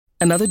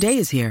Another day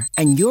is here,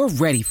 and you're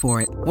ready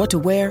for it. What to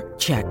wear?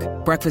 Check.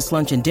 Breakfast,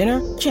 lunch, and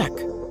dinner? Check.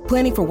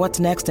 Planning for what's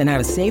next and how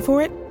to save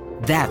for it?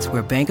 That's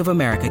where Bank of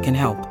America can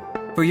help.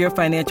 For your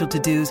financial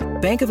to-dos,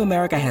 Bank of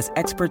America has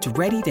experts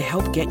ready to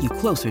help get you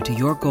closer to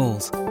your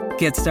goals.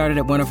 Get started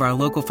at one of our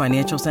local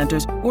financial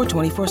centers or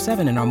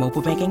 24/7 in our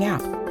mobile banking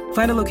app.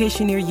 Find a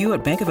location near you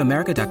at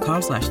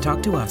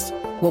bankofamerica.com/talktous.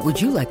 What would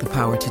you like the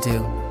power to do?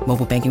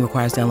 Mobile banking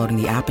requires downloading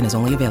the app and is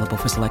only available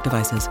for select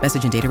devices.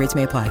 Message and data rates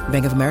may apply.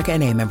 Bank of America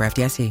N.A., member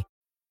FDIC.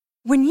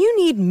 When you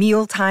need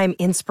mealtime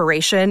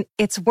inspiration,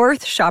 it's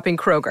worth shopping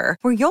Kroger,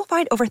 where you'll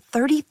find over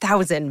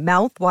 30,000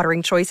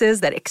 mouth-watering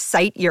choices that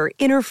excite your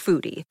inner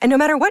foodie. And no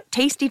matter what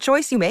tasty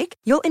choice you make,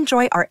 you'll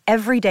enjoy our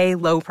everyday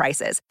low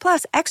prices,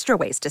 plus extra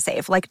ways to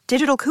save, like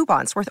digital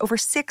coupons worth over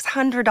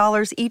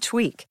 $600 each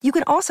week. You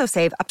can also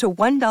save up to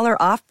 $1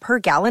 off per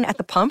gallon at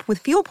the pump with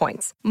fuel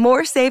points.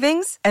 More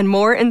savings and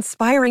more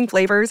inspiring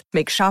flavors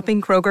make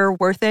shopping Kroger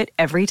worth it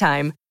every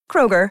time.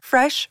 Kroger,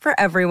 fresh for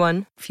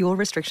everyone. Fuel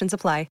restrictions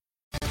apply.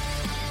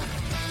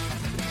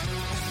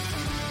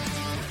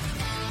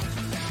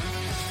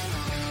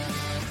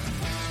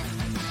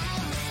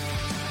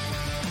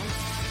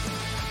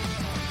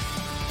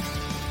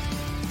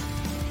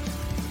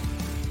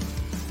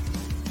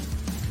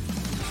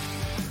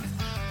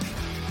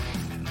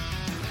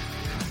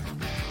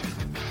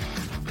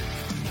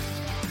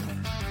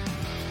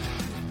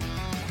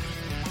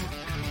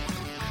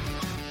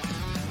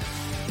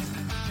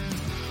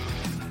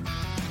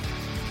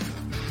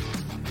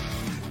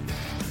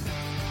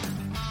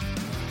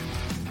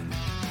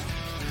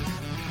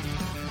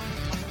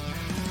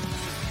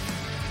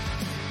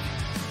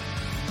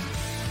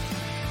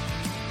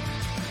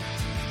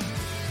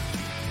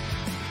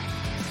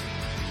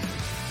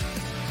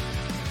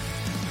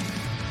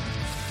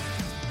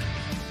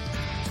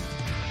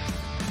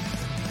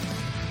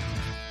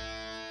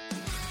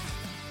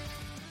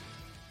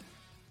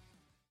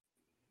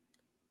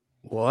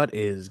 What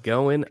is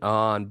going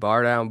on?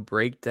 Bar Down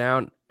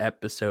Breakdown,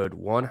 episode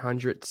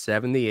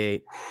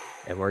 178.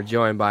 And we're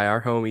joined by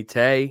our homie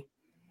Tay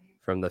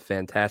from the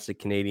fantastic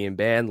Canadian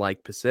band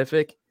Like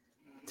Pacific.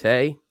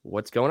 Tay,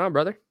 what's going on,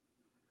 brother?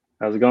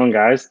 How's it going,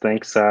 guys?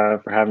 Thanks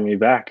for having me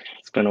back.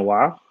 It's been a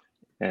while.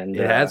 And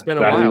it has been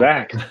a while. while. To be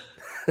back.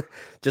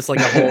 Just like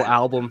a whole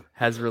album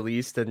has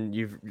released and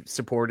you've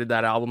supported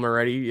that album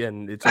already,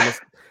 and it's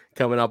almost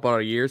coming up on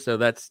a year. So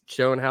that's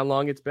showing how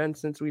long it's been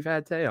since we've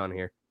had Tay on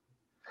here.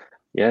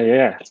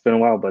 Yeah. It's been a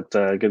while, but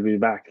good to be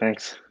back.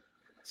 Thanks.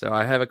 So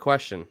I have a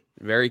question,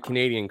 very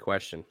Canadian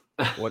question.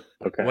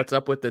 What's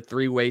up with the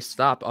three-way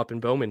stop up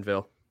in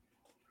Bowmanville?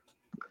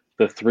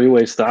 The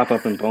three-way stop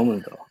up in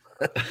Bowmanville.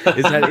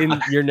 Is that in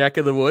your neck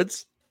of the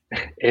woods?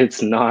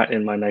 It's not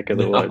in my neck of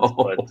the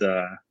woods,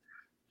 but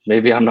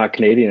maybe I'm not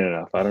Canadian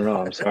enough. I don't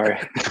know. I'm sorry.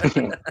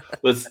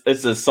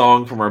 It's a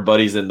song from our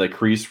buddies in the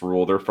Crease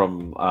Rule. They're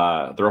from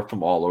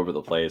all over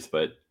the place,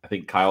 but I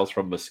think Kyle's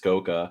from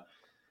Muskoka.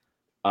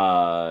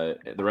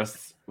 The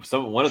rest,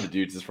 one of the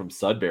dudes is from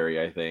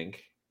Sudbury, I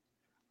think.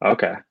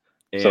 Okay.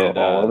 And, so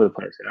all over the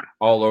place, yeah.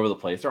 All over the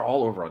place. They're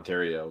all over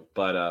Ontario.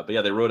 But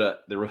yeah, they wrote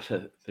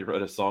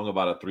a song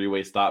about a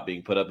three-way stop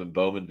being put up in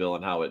Bowmanville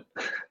and how it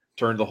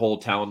turned the whole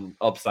town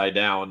upside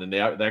down. And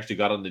they actually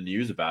got on the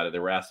news about it. They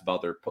were asked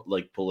about their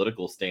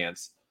political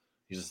stance.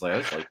 He's just like, I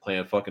just like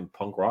playing fucking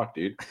punk rock,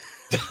 dude.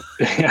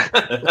 Yeah,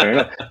 fair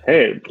enough.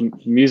 Hey,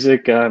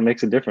 music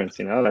makes a difference,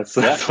 you know. That's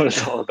what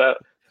it's all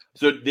about.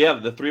 So yeah,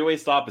 the three-way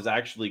stop has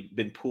actually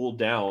been pulled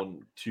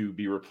down to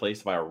be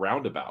replaced by a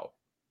roundabout.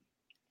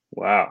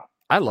 Wow.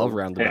 I love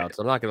roundabouts.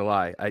 I'm not going to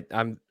lie.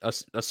 I'm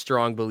a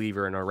strong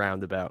believer in a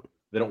roundabout.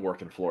 They don't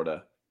work in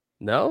Florida.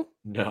 No?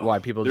 No. Why?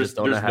 People just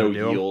don't know how to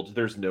do yield.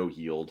 There's no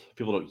yield.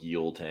 People don't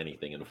yield to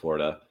anything in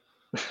Florida.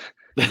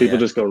 People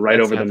just go right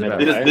over the middle.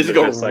 They just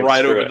go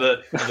right over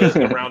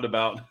the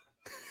roundabout.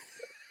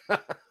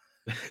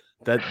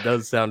 That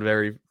does sound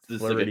very This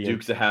is like a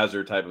Dukes of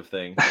Hazzard type of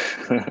thing.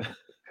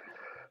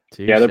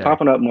 Yeah, they're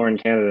popping up more in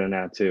Canada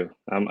now too.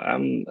 I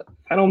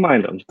don't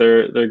mind them.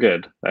 They're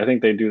good. I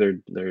think they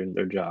do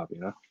their job, you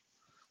know.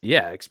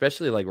 Yeah,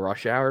 especially like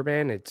rush hour,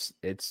 man.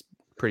 It's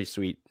pretty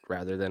sweet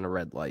rather than a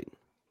red light.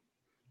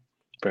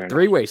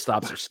 Three-way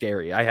stops are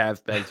scary. I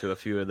have been to a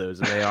few of those,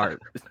 and they are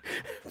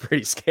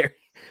pretty scary.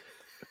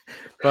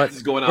 But this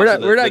is going out to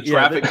the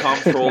traffic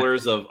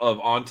comptrollers of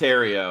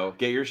Ontario.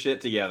 Get your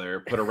shit together.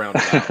 Put a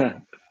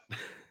roundabout.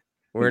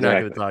 We're not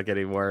going to talk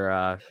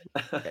anymore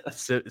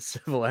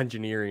civil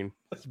engineering.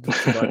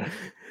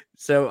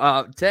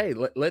 So, Tay,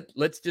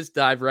 let's just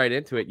dive right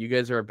into it. You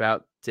guys are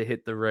about to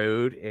hit the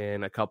road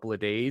in a couple of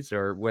days,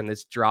 or when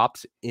this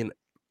drops in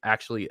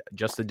actually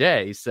just a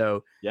day.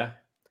 So, yeah,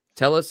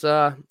 tell us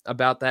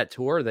about that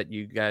tour that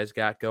you guys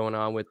got going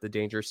on with the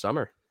Dangerous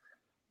Summer.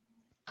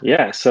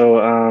 Yeah,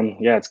 so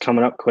it's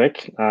coming up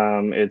quick.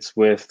 It's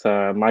with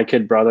My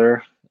Kid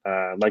Brother,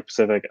 Like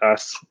Pacific,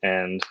 us,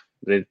 and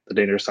the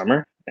Dangerous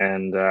Summer.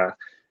 And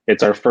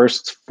it's our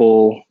first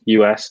full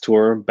US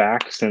tour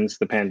back since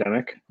the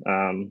pandemic,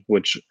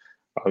 which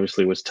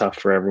obviously was tough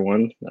for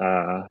everyone.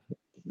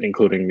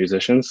 including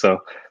musicians. So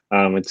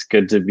it's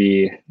good to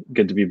be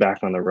back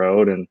on the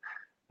road and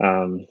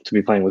to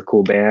be playing with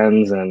cool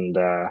bands. And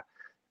I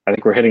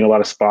think we're hitting a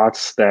lot of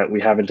spots that we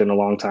haven't in a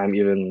long time,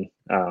 even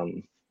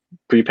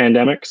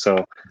pre-pandemic.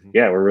 So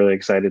yeah, we're really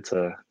excited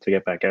to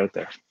get back out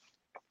there.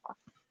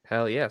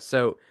 Hell yeah.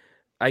 So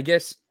I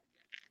guess,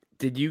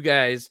 did you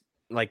guys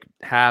like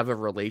have a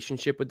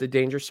relationship with the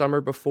Danger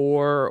Summer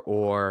before,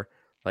 or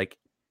like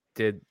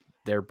did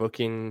their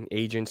booking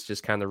agents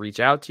just kind of reach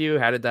out to you?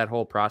 How did that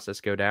whole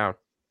process go down?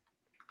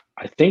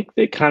 I think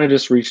they kind of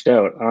just reached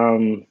out.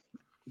 I'm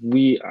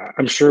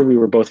sure we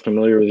were both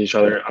familiar with each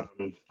other.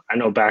 I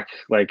know back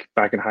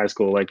in high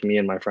school, like me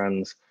and my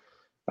friends,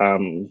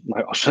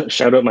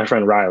 shout out my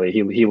friend Riley.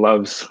 He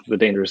loves the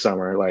Dangerous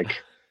Summer. Like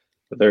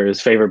they're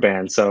his favorite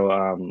band. So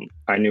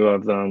I knew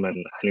of them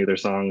and I knew their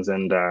songs.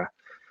 And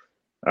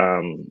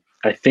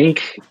I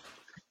think,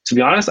 to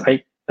be honest,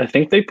 I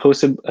think they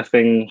posted a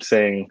thing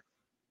saying,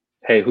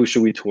 "Hey, who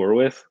should we tour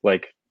with?"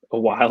 like a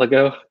while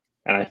ago.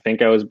 And I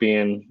think I was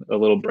being a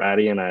little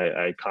bratty and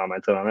I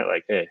commented on it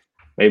like, "Hey,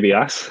 maybe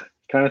us,"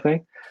 kind of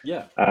thing.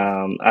 Yeah.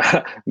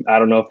 I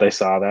don't know if they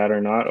saw that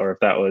or not, or if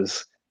that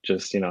was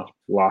just,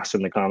 lost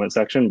in the comment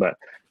section. But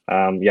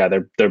yeah,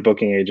 their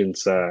booking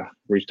agents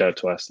reached out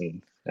to us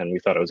and we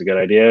thought it was a good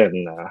idea.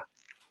 And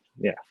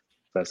yeah,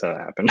 that's how it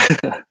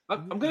happened.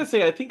 I'm gonna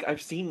say I think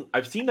I've seen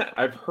that,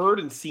 I've heard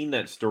and seen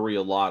that story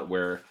a lot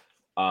where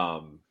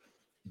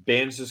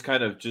bands just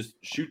kind of just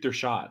shoot their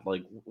shot,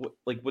 like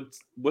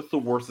what's the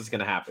worst that's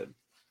gonna happen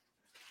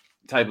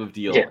type of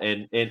deal. Yeah.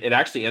 And it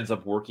actually ends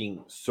up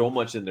working so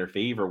much in their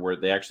favor where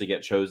they actually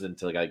get chosen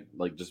to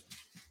like just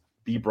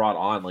be brought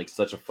on like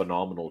such a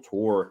phenomenal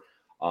tour.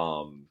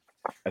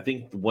 I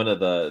think one of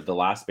the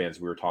last bands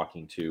we were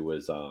talking to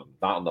was not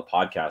on the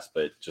podcast,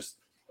 but just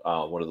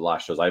one of the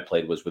last shows I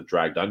played was with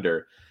Dragged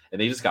Under,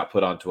 and they just got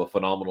put onto a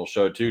phenomenal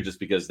show too, just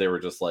because they were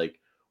just like,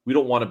 we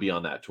don't want to be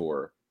on that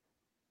tour,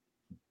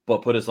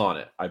 but put us on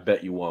it. I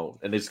bet you won't.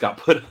 And they just got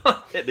put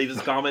on it. They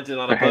just commented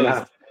on a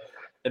post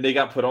and they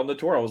got put on the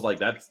tour. I was like,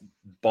 that's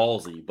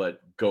ballsy,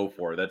 but go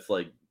for it. That's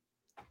like,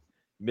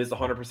 miss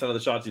 100% of the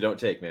shots you don't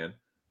take, man.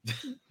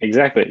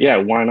 Exactly. Yeah.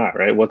 Why not?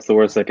 Right. What's the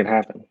worst that can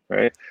happen?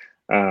 Right.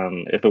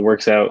 If it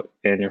works out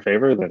in your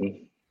favor,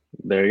 then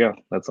there you go.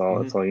 That's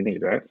all. That's all you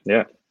need. Right.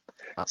 Yeah.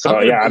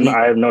 So yeah,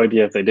 I have no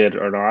idea if they did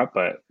or not,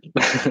 but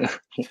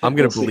I'm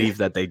gonna believe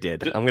that they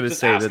did. I'm gonna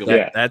say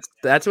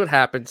that's what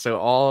happened. So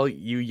all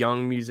you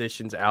young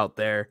musicians out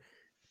there,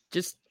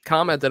 just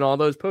comment on all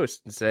those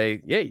posts and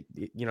say, "Yay,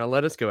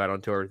 let us go out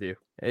on tour with you."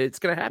 It's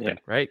gonna happen,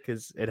 right?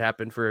 Because it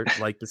happened for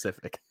Like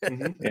Pacific.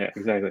 Yeah,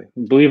 exactly.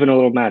 Believe in a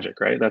little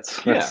magic, right?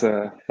 That's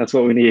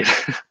what we need.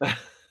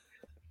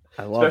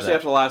 I love especially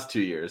after the last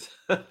 2 years.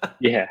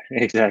 Yeah,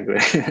 exactly.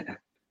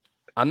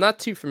 I'm not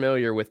too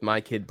familiar with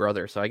My Kid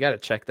Brother, so I got to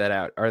check that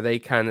out. Are they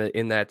kind of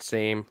in that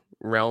same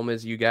realm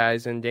as you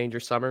guys in Danger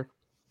Summer?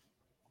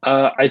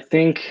 I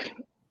think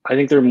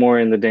they're more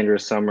in the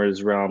Dangerous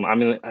Summers realm. I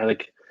mean,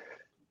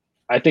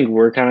 I think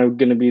we're kind of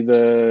going to be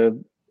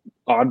the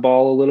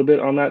oddball a little bit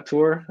on that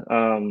tour.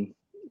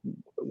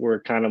 We're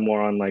kind of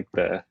more on like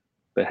the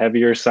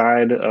heavier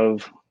side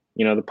of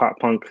the pop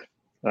punk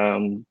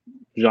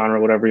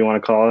genre, whatever you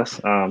want to call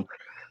us.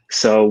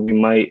 So we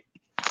might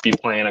be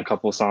playing a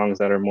couple songs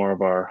that are more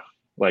of our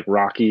like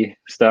rocky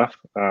stuff.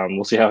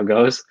 We'll see how it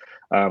goes.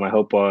 I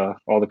hope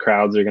all the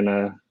crowds are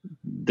gonna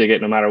dig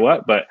it no matter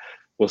what, but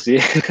we'll see.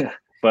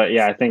 But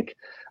yeah, I think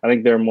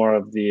they're more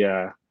of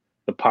the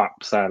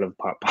pop side of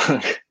pop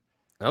punk.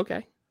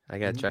 Okay, I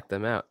gotta check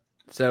them out.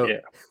 So,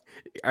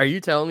 Are you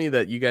telling me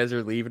that you guys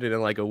are leaving it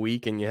in like a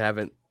week and you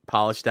haven't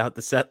polished out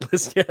the set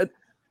list yet?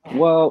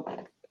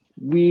 Well,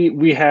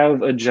 we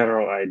have a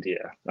general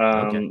idea.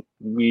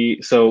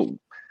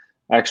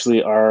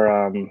 Actually,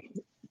 our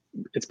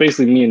it's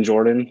basically me and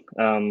Jordan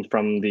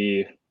from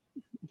the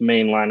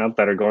main lineup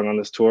that are going on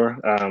this tour.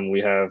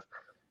 We have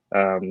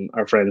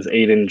our friends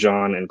Aiden,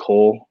 John, and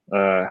Cole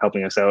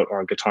helping us out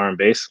on guitar and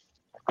bass.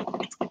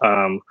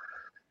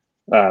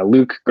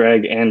 Luke,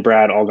 Greg, and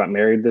Brad all got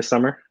married this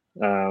summer.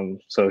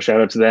 So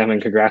shout out to them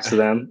and congrats to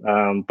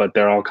them. But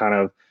they're all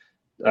kind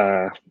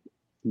of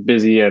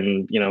busy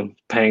and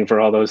paying for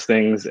all those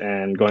things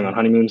and going on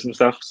honeymoons and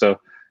stuff. So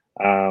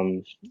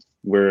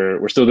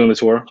we're still doing the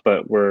tour,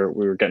 but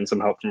we're getting some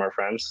help from our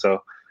friends.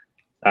 So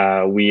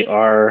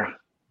we're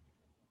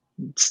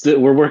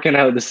working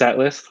out the set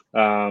list,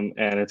 and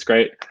it's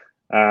great.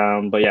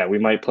 But yeah, we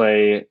might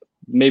play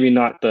maybe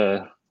not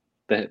the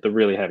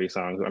really heavy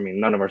songs. I mean,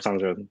 none of our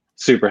songs are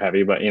super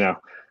heavy, but yeah,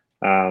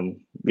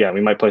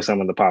 we might play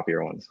some of the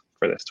poppier ones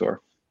for this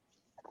tour.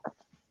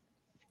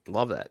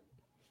 Love that.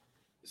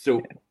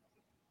 So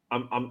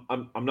I'm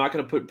not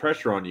going to put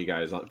pressure on you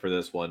guys for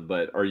this one,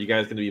 but are you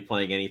guys going to be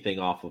playing anything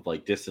off of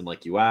like Distant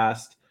Like You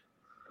Asked?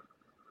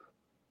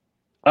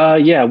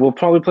 Yeah, we'll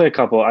probably play a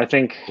couple. I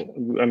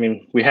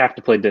mean, we have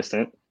to play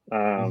Distant.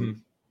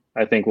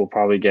 I think we'll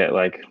probably get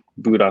like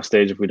booed off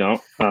stage if we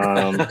don't.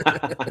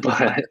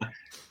 But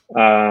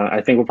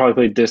I think we'll probably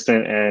play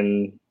Distant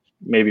and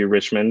maybe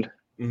Richmond.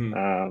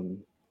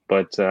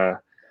 But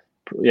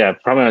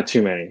probably not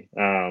too many.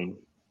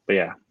 But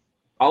yeah,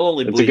 I'll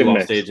only it's boo a good you off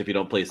mix. stage if you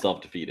don't play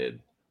Self-Defeated.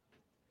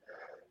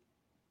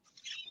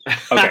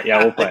 Okay,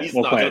 yeah, we'll play. He's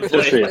We'll not play gonna it.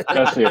 Just for you.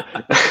 Just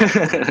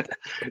for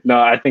you. No,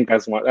 I think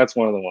that's one of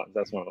the ones.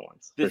 That's one of the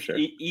ones for sure.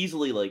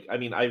 Easily, like, I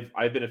mean,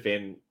 I've been a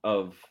fan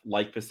of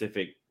Like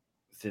Pacific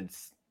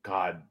since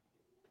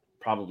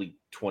probably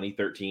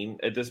 2013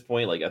 at this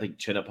point. Like, I think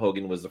Chin Up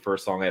Hogan was the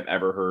first song I've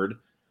ever heard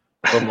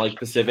from Like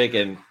Pacific,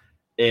 and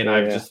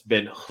I've just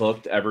been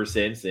hooked ever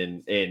since.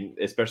 And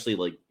especially,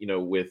 like, you know,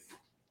 with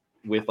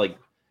like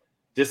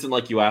Distant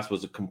Like You Asked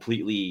was a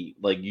completely,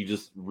 like, you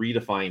just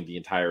redefined the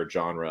entire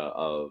genre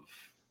of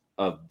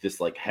this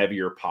like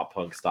heavier pop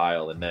punk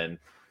style, and then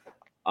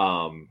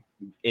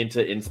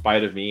into In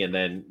Spite of Me, and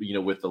then, you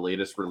know, with the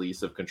latest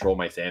release of Control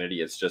My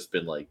Sanity, it's just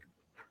been like,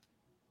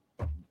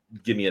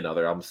 give me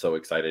another. I'm so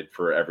excited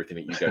for everything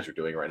that you guys are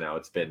doing right now.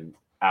 It's been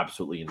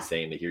absolutely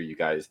insane to hear you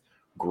guys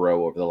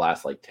grow over the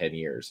last like 10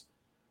 years.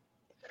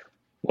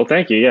 Well,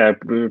 thank you. Yeah,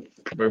 we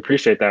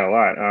appreciate that a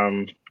lot.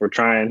 We're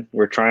trying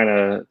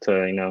to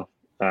you know,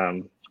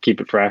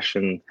 keep it fresh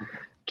and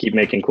keep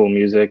making cool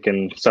music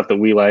and stuff that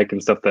we like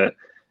and stuff that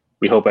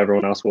we hope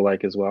everyone else will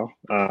like as well.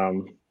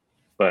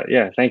 But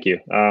yeah, thank you.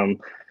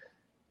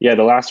 Yeah,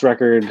 the last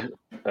record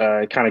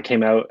kind of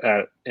came out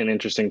at an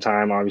interesting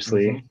time,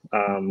 obviously.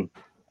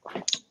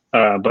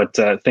 But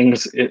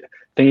things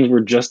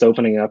were just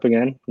opening up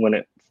again when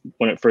it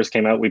first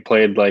came out. We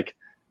played like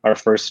our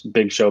first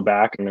big show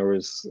back, and it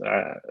was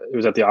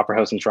at the Opera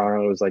House in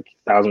Toronto. It was like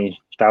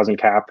 1,000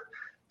 cap,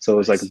 so it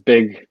was like a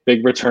big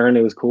return.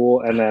 It was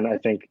cool. And then I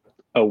think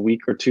a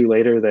week or two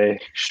later,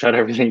 they shut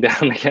everything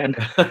down again,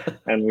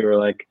 and we were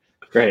like,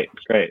 great,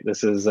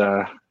 this is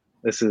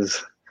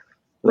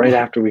right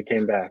after we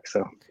came back.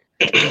 So,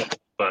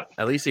 but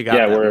at least you got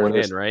that one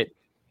in, right?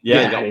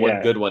 Yeah, you got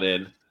one good one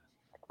in.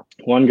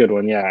 One good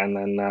one, yeah. And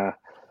then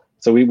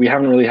so we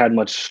haven't really had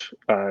much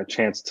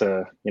chance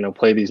to, you know,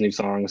 play these new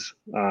songs.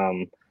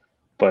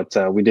 But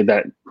we did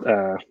that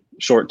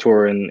short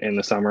tour in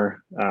the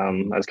summer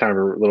as kind of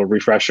a little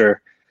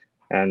refresher.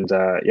 And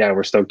yeah,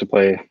 we're stoked to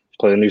play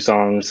the new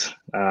songs.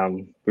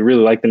 We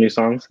really like the new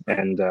songs,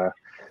 and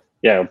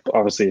yeah,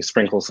 obviously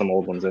sprinkle some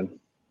old ones in.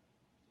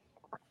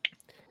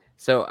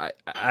 So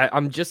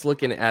I'm just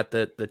looking at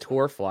the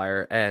tour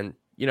flyer, and,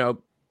 you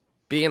know,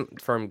 being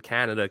from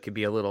Canada could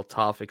be a little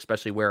tough,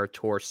 especially where a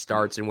tour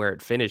starts and where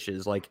it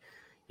finishes. Like,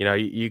 you know,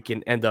 you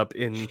can end up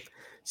in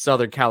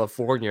Southern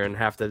California and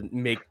have to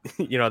make,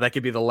 you know, that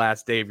could be the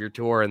last day of your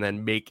tour, and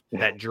then make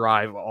that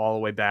drive all the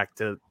way back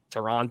to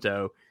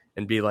Toronto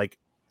and be like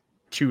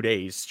 2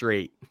 days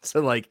straight.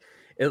 So like,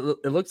 it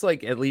looks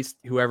like at least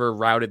whoever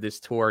routed this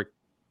tour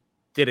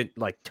didn't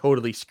like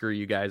totally screw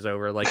you guys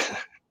over. Like,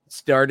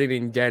 starting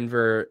in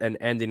Denver and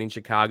ending in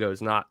Chicago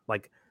is not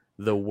like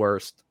the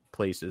worst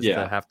places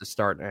to have to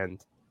start and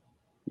end.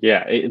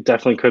 Yeah, it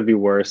definitely could be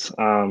worse.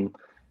 So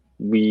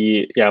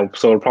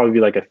it'll probably be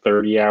like a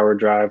 30-hour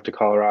drive to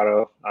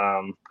Colorado.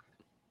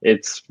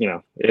 It's, you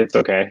know, it's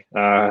okay.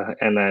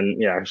 And then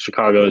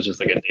Chicago is just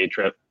like a day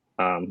trip,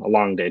 a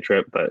long day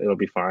trip, but it'll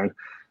be fine.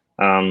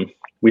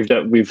 We've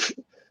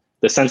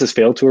the Census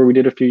Fail tour we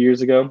did a few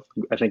years ago.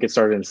 I think it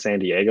started in San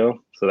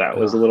Diego, so that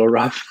was a little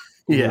rough.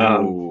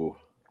 Yeah.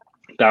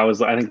 That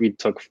was, I think we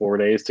took 4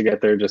 days to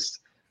get there just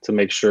to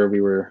make sure we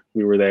were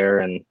there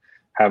and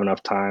have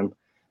enough time.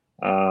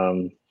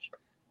 A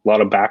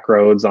lot of back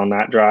roads on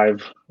that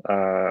drive.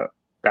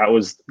 That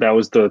was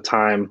the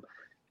time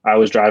I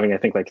was driving, I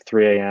think like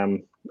 3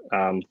 a.m.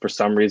 For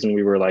some reason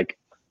we were like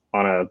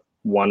on a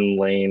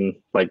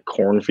 1-lane like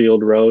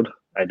cornfield road.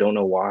 I don't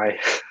know why.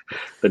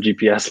 The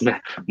GPS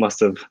must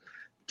have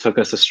took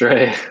us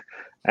astray.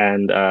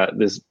 And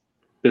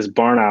this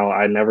barn owl,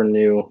 I never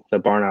knew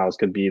that barn owls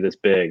could be this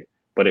big,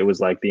 but it was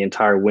like the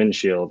entire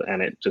windshield,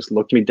 and it just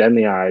looked me dead in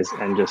the eyes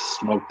and just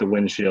smoked the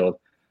windshield.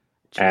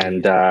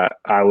 And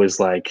I was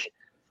like,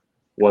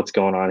 what's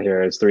going on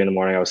here? It's 3 a.m.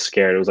 I was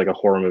scared. It was like a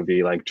horror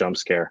movie, like jump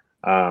scare.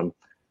 I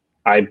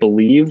like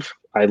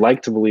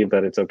to believe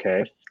that it's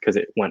okay because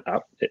it went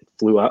up, it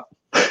flew up.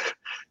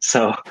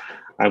 So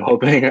I'm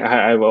hoping,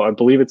 I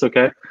believe it's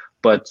okay.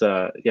 But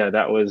yeah,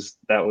 that was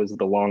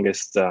the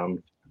longest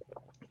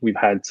we've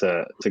had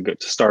to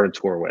start a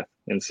tour with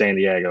in San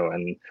Diego,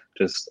 and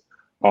just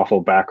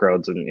awful back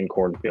roads in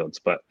cornfields.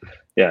 But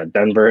yeah,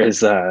 Denver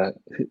is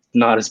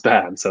not as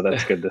bad, so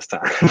that's good this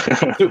time.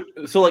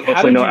 so like,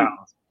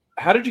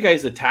 how did you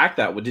guys attack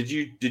that? Did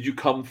you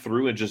come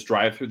through and just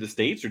drive through the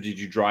States, or did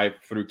you drive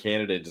through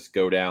Canada and just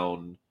go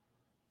down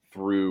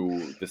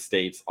through the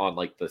States on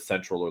like the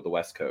Central or the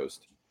West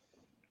Coast?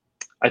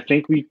 I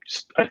think we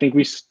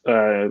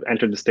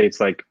entered the States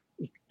like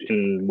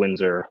in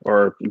Windsor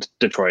or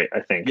Detroit, I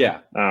think.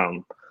 Yeah.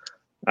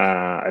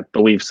 I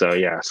believe so.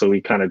 Yeah. So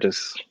we kind of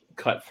just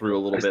cut through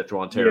a little bit through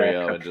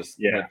Ontario and just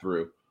went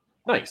through.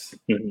 Nice.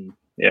 Mm-hmm.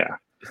 Yeah.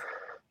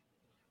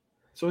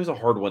 It's always a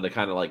hard one to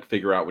kind of like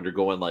figure out when you're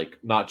going like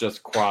not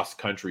just cross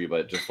country,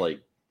 but just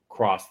like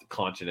cross the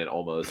continent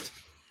almost.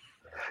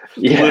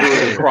 Yeah.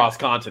 Literally cross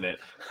continent.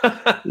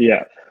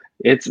 Yeah.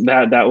 It's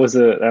that was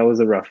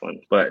a rough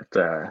one, but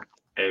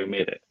Hey, we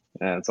made it.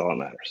 Yeah, that's all that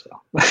matters.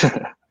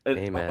 So,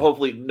 Amen.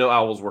 Hopefully, no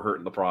owls were hurt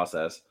in the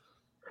process.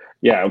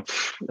 Yeah,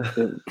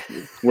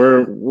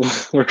 we're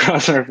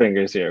crossing our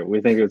fingers here.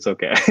 We think it's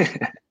okay.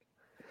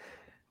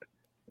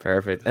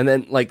 Perfect. And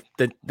then like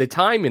the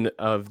timing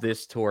of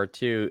this tour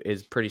too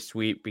is pretty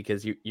sweet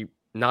because you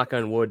knock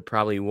on wood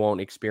probably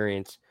won't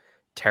experience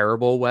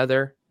terrible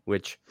weather,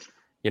 which,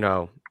 you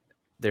know,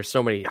 there's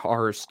so many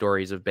horror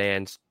stories of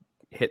bands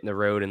hitting the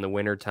road in the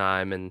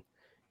wintertime, and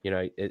you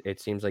know, it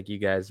seems like you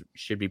guys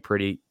should be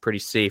pretty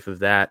safe of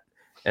that.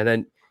 And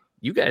then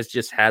you guys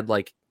just had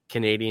like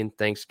Canadian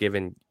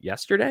Thanksgiving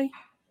yesterday.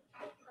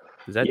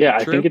 Is that true?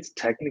 I think it's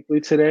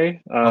technically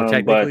today.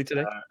 Technically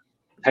today.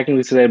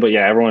 Technically today, but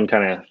yeah, everyone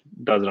kind of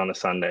does it on a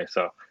Sunday.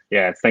 So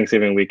yeah, it's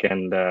Thanksgiving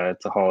weekend.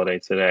 It's a holiday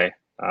today.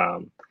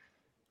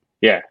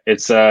 Yeah,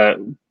 it's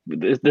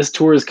this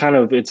tour is kind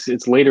of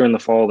it's later in the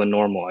fall than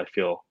normal, I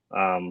feel.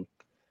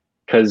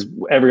 Because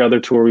every other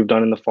tour we've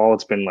done in the fall,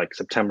 it's been like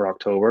September,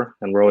 October,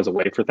 and we're always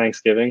away for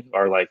Thanksgiving,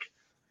 or like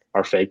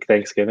our fake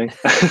Thanksgiving.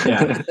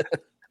 Yeah.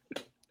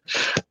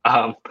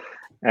 So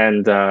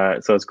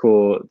it's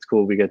cool. It's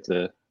cool we get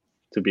to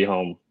be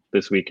home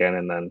this weekend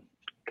and then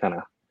kind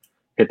of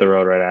hit the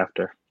road right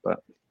after.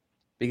 But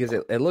because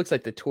it looks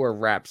like the tour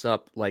wraps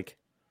up like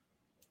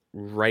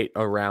right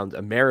around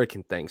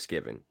American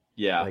Thanksgiving.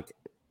 Yeah. Like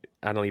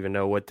I don't even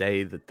know what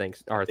day the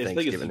Thanksgiving. I think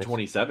it's the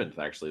 27th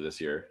actually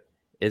this year.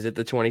 Is it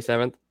the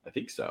 27th? I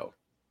think so.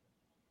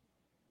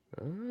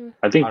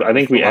 I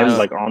think we end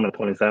like on the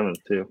 27th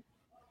too.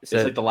 It's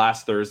like the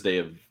last Thursday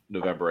of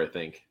November, I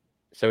think.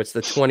 So it's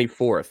the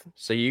 24th.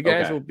 So you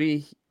guys will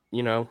be,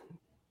 you know,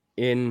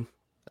 in,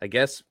 I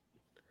guess,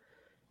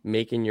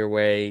 making your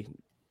way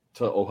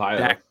to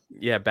Ohio.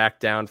 Back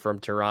down from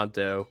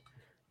Toronto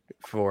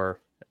for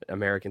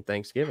American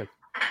Thanksgiving.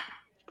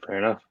 Fair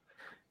enough.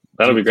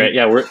 That'll be great.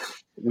 Yeah,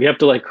 we have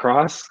to like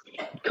cross,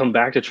 come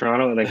back to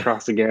Toronto, and then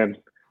cross again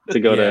to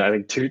go to I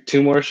think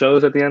two more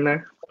shows at the end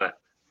there. But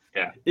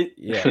yeah,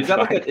 is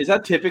that is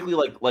that typically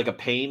like a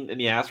pain in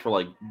the ass for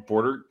like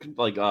border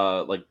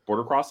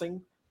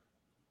crossing?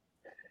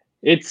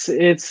 It's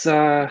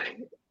a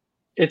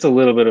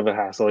little bit of a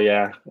hassle,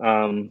 yeah.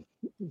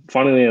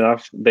 Funnily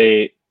enough,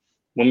 when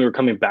we were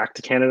coming back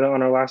to Canada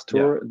on our last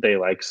tour, they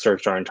like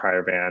searched our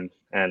entire van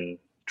and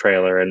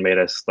trailer and made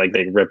us like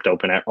they ripped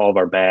open all of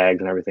our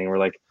bags and everything. We're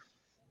like,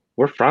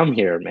 we're from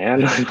here,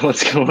 man. Like,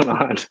 what's going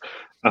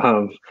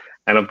on?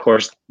 And of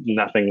course,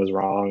 nothing was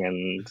wrong,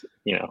 and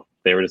you know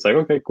they were just like,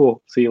 okay,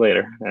 cool, see you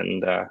later,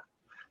 and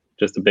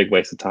just a big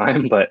waste of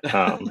time. But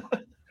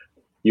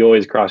you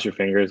always cross your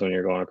fingers when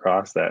you're going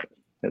across that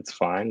it's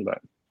fine.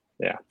 But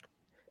yeah.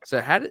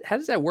 So how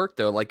does that work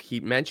though? Like he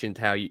mentioned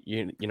how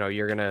you know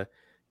you're gonna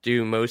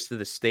do most of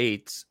the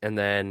states and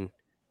then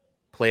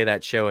play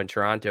that show in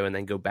Toronto and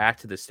then go back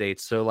to the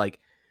States. So like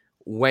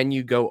when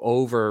you go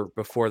over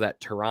before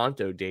that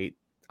Toronto date,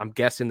 I'm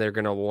guessing they're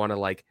gonna want to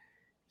like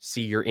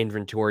see your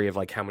inventory of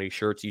like how many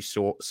shirts you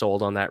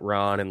sold on that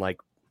run, and like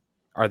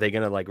are they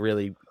gonna like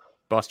really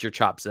bust your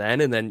chops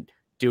then and then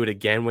do it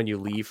again when you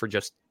leave for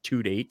just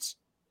 2 dates?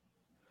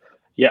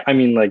 Yeah, I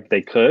mean, like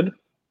they could.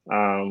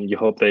 You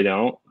hope they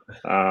don't.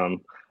 I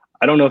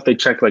don't know if they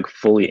check like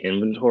fully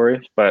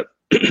inventory, but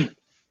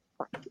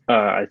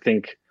I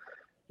think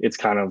it's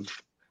kind of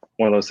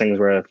one of those things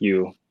where if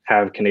you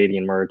have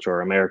Canadian merch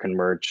or American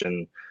merch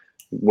and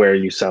where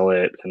you sell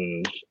it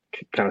and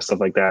kind of stuff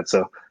like that.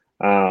 So,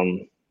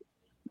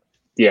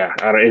 yeah,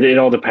 it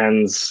all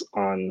depends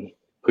on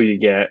who you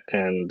get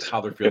and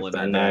how they're feeling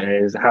that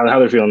day. How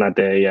they're feeling that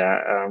day.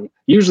 Yeah.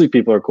 Usually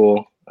people are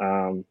cool,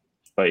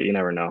 but you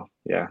never know.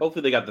 Yeah.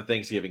 Hopefully they got the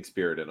Thanksgiving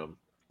spirit in them.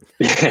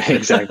 Yeah,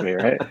 exactly.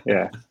 Right.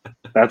 Yeah.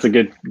 That's a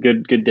good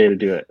day to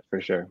do it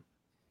for sure.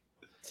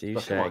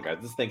 Come on, guys.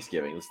 This is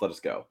Thanksgiving. Let's let us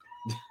go.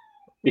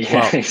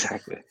 Yeah,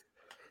 exactly.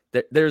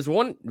 There's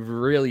one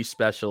really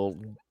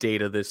special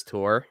date of this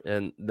tour,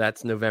 and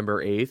that's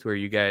November 8th, where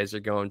you guys are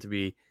going to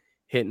be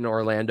hitting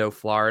Orlando,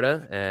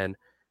 Florida, and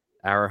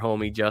our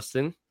homie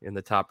Justin in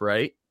the top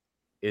right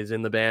is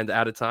in the band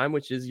Out of Time,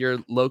 which is your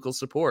local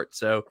support.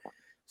 So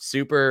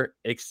super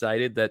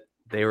excited that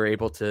they were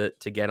able to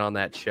get on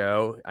that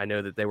show. I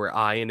know that they were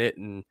eyeing it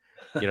and,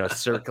 you know,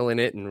 circling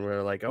it, and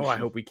we're like, oh, I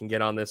hope we can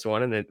get on this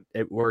one. And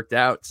it worked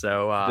out.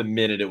 So the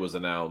minute it was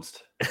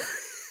announced,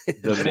 I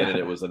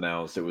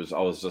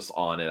was just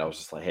on it. I was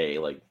just like, hey,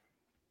 like,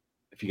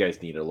 if you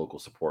guys need a local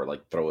support,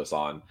 like throw us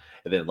on.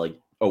 And then like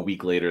a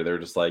week later, they're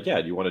just like, yeah,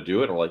 do you want to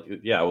do it? And we're like,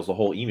 yeah, it was the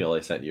whole email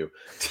I sent you.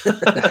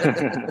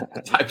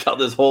 Typed out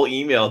this whole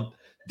email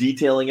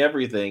detailing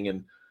everything.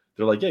 And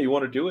they're like, yeah, you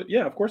want to do it?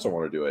 Yeah, of course I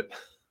want to do it.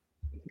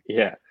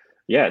 Yeah.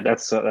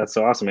 That's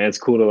so awesome, man. It's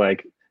cool to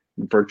like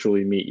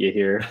virtually meet you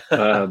here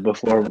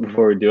before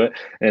we do it.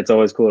 And it's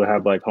always cool to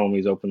have like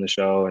homies open the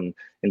show and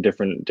in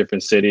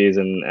different cities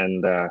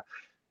and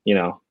you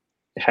know,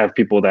 have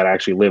people that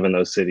actually live in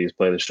those cities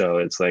play the show.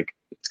 It's like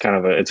it's kind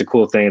of a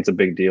cool thing. It's a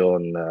big deal,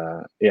 and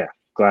yeah,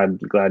 glad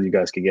you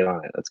guys could get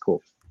on it. That's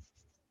cool.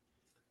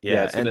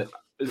 Yeah, and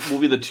we'll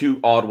be the two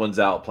odd ones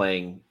out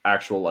playing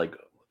actual like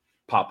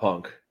pop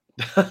punk.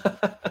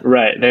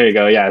 Right. There you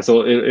go. Yeah.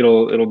 So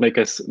it'll make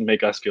us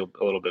feel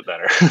a little bit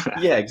better.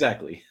 Yeah,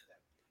 exactly.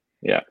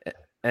 Yeah.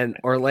 And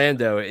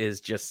Orlando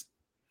is just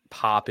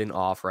popping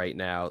off right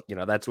now. You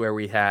know, that's where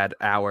we had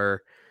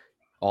our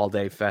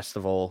all-day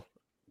festival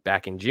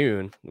back in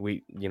June.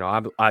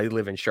 I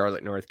live in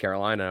Charlotte, North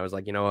Carolina. I was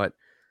like, you know what?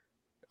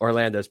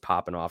 Orlando's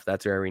popping off.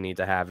 That's where we need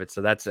to have it.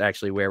 So that's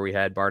actually where we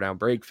had Bar Down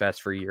Break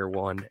Fest for year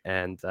one.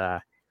 And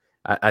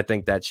I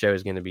think that show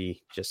is going to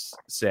be just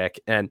sick.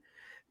 And,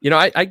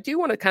 I do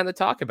want to kind of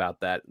talk about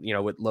that,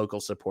 with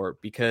local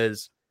support,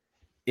 because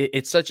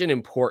it's such an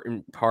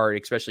important part,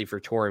 especially for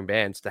touring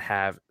bands, to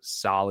have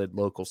solid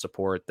local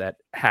support that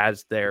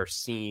has their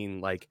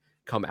scene like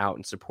come out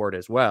and support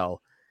as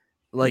well.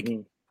 Like,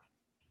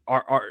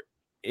 are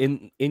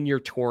in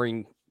your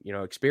touring,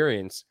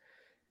 experience,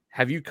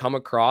 have you come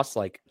across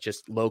like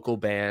just local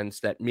bands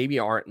that maybe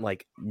aren't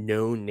like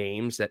known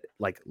names that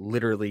like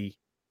literally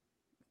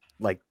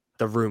like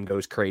the room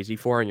goes crazy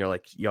for, and you're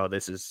like, yo,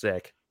 this is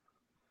sick?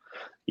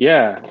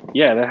 Yeah,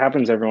 that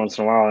happens every once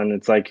in a while, and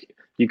it's like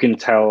you can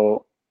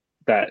tell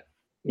that,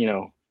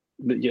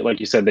 like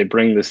you said, they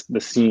bring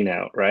the scene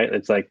out, right?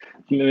 It's like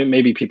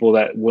maybe people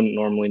that wouldn't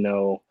normally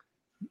know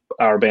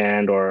our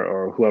band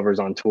or whoever's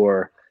on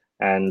tour,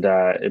 and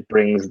it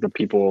brings the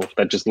people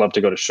that just love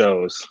to go to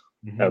shows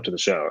out to the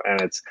show,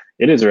 and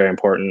it is very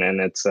important, and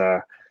it's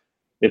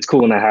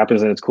cool when that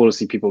happens, and it's cool to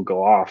see people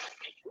go off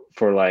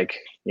for like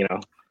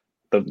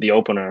the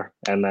opener,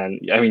 and then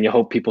you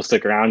hope people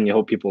stick around, and you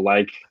hope people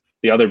like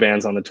the other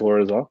bands on the tour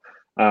as well.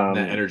 That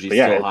energy's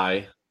still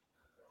high.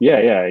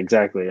 Yeah,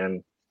 exactly.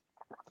 And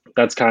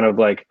that's kind of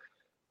like,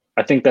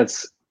 I think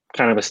that's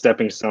kind of a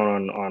stepping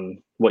stone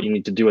on what you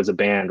need to do as a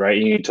band, right?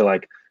 You need to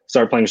like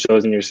start playing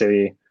shows in your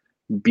city,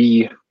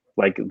 be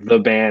like the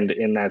band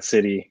in that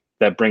city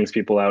that brings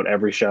people out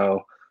every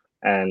show.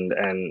 And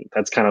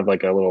that's kind of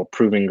like a little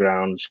proving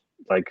ground,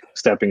 like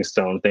stepping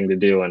stone thing to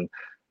do. And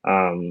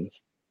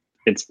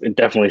it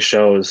definitely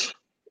shows.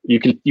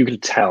 You can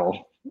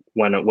tell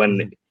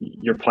when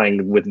you're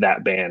playing with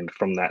that band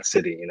from that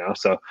city,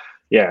 so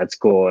yeah, it's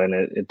cool, and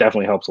it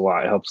definitely helps a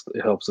lot. It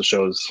helps the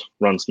shows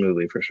run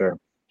smoothly for sure.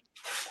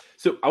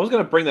 So I was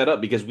going to bring that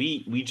up because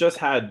we just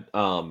had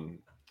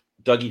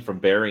Dougie from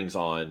Bearings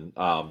on.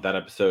 That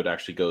episode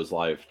actually goes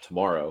live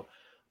tomorrow,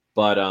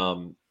 but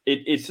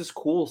it's just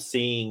cool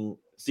seeing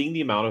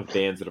the amount of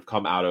bands that have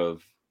come out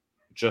of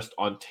just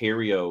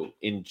Ontario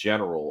in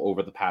general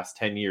over the past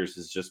 10 years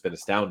has just been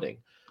astounding.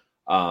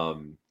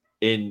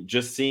 And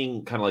just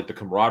seeing kind of like the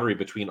camaraderie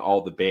between all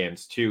the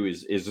bands too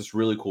is just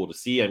really cool to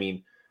see. I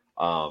mean,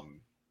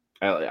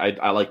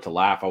 I like to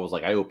laugh. I was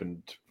like, I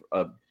opened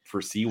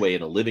for Seaway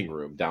in a living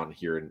room down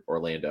here in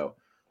Orlando,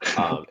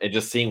 and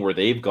just seeing where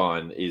they've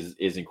gone is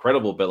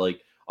incredible. But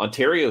like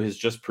Ontario has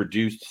just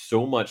produced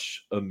so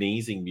much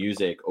amazing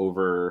music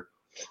over,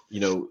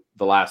 the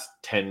last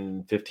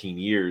 10, 15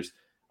 years.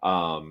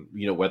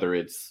 Whether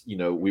it's,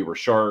 We Were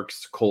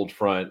Sharks, Cold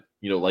Front,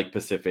 Like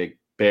Pacific,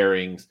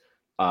 Bearings,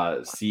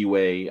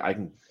 Seaway. I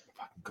can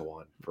fucking go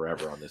on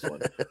forever on this one,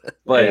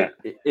 but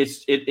yeah.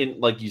 it's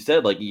like you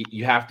said, like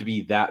you have to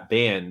be that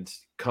band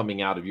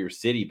coming out of your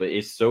city. But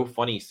it's so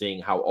funny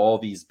seeing how all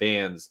these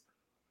bands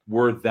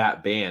were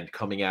that band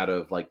coming out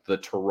of like the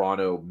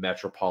Toronto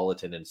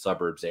metropolitan and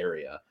suburbs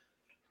area.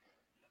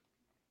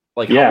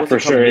 Like, how was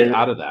it coming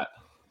out of that?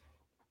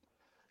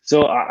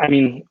 So I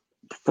mean,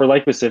 for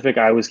Like Pacific,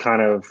 I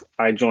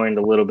joined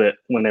a little bit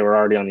when they were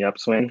already on the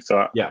upswing.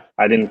 So yeah,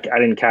 I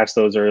didn't catch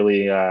those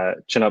early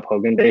Chin Up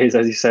Hogan days,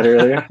 as you said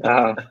earlier.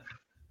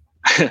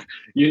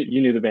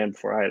 You knew the band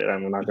before I did.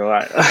 I'm not gonna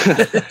lie.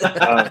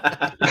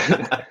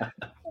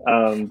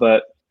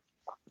 But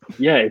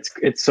yeah,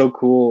 it's so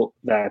cool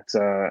that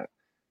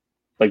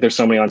like there's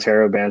so many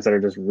Ontario bands that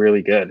are just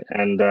really good,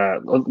 and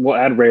we'll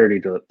add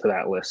Rarity to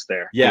that list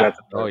there. Yeah.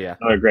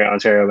 Another great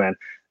Ontario band,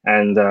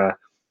 and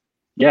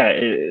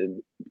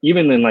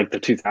even in like the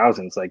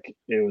 2000s, like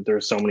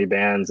there's so many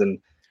bands, and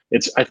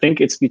I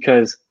think it's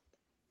because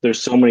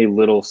there's so many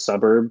little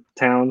suburb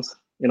towns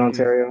in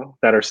Ontario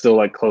that are still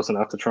like close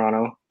enough to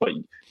Toronto, but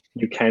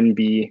you can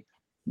be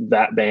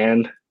that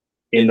band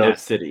in that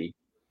city,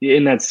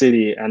 and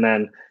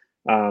then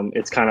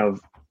it's kind of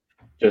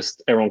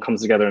just everyone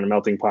comes together in a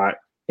melting pot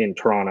in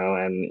Toronto,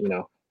 and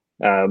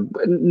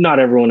not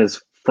everyone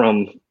is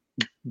from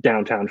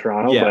downtown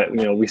Toronto, but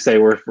we say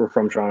we're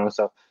from Toronto,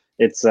 so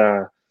it's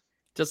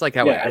just like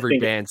how every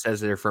band says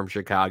they're from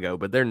Chicago,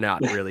 but they're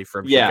not really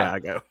from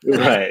Chicago.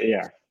 Right.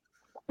 Yeah.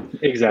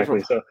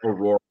 Exactly. So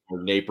Aurora or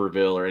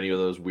Naperville or any of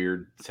those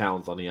weird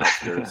towns on the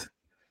outskirts.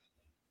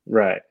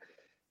 Right.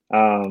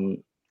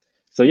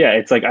 So yeah,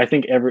 it's like I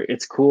think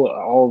it's cool.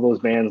 All of those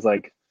bands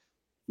like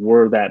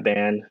were that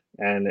band,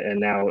 and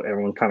now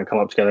everyone kind of come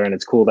up together, and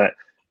it's cool that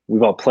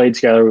we've all played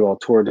together, we've all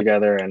toured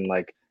together, and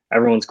like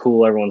everyone's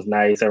cool, everyone's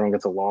nice, everyone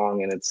gets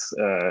along, and it's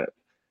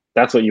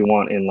that's what you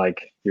want in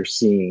like your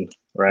scene,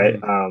 right?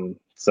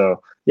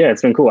 So yeah,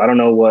 it's been cool. I don't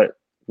know what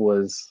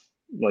was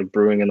like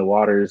brewing in the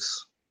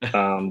waters,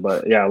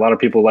 but yeah, a lot of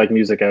people like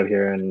music out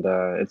here, and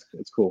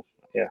it's cool.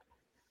 Yeah,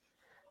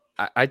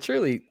 I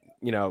truly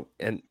you know,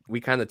 and we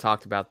kind of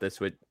talked about this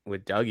with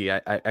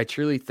Dougie. I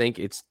truly think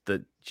it's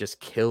the just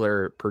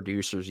killer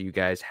producers you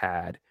guys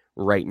had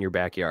right in your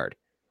backyard.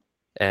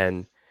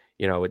 And,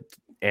 you know, with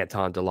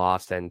Anton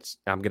DeLost, and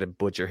I'm going to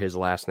butcher his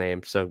last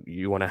name. So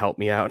you want to help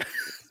me out?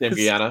 Sam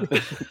Guyana.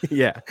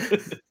 Yeah.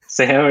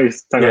 Sam, are you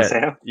talking about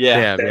Sam?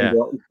 Yeah.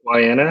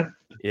 Guyana,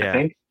 yeah. I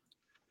think.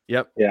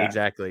 Yep. Yeah.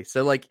 Exactly.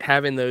 So like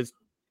having those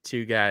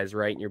two guys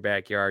right in your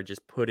backyard,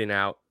 just putting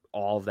out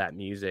all of that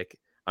music,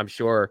 I'm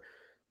sure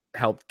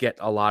helped get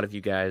a lot of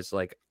you guys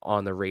like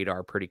on the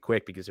radar pretty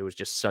quick because it was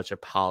just such a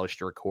polished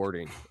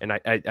recording. And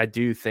I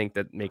do think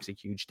that makes a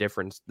huge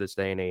difference this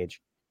day and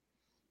age.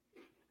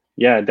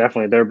 Yeah,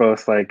 definitely. They're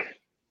both like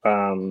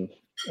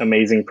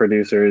amazing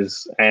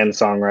producers and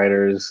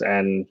songwriters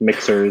and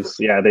mixers.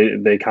 Yeah,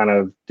 they kind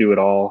of do it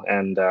all.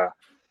 And I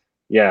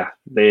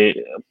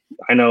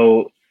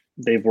know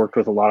they've worked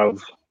with a lot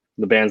of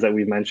the bands that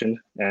we've mentioned,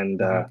 and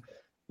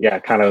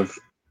kind of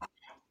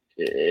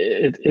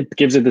it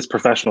gives it this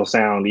professional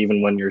sound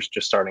even when you're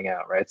just starting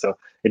out, right? So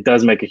it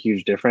does make a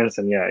huge difference.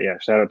 And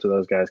shout out to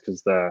those guys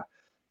because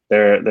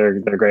they're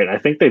great. And I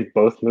think they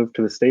both moved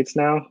to the States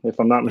now, if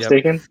I'm not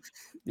mistaken.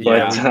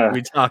 Yeah, but,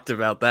 we talked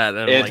about that.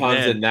 And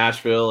Anton's in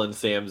Nashville and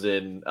Sam's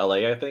in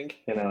LA, I think.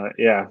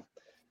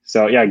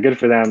 So good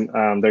for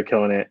them. They're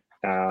killing it.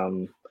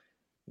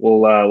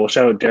 We'll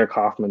shout out Derek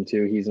Hoffman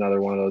too. He's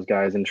another one of those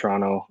guys in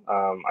Toronto.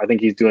 I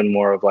think he's doing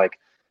more of like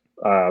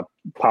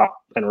pop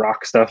and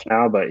rock stuff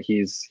now, but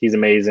he's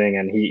amazing,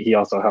 and he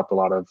also helped a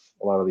lot of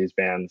these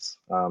bands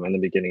in the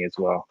beginning as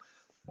well.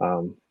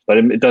 But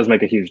it does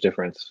make a huge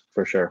difference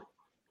for sure.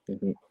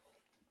 Mm-hmm.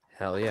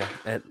 Hell yeah.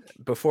 And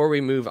before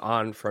we move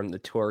on from the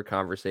tour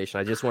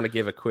conversation, I just want to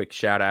give a quick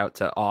shout out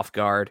to Off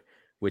Guard,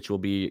 which will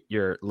be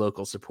your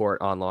local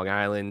support on Long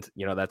Island.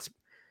 You know, that's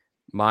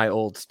my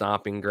old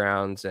stomping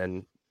grounds,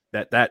 and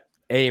that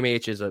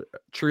AMH is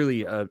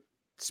truly a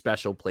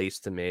special place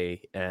to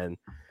me. And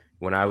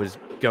when I was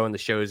going to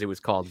shows, it was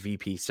called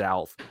VP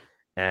South,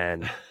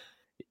 and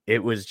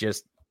it was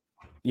just,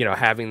 you know,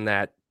 having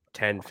that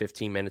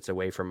 10-15 minutes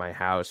away from my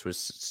house was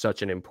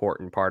such an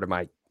important part of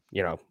my,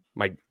 you know,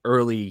 my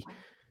early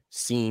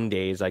scene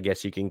days, I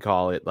guess you can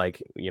call it,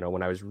 like, you know,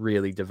 when I was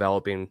really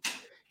developing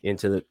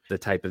into the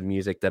type of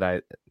music that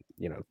I,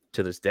 you know,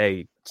 to this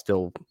day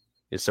still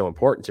is so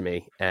important to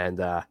me.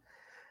 And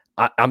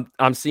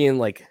I'm seeing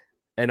like,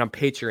 and I'm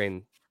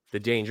picturing the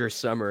Dangerous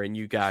Summer and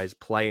you guys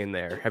playing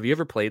there. Have you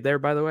ever played there,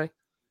 by the way?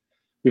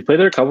 We played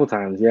there a couple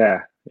times.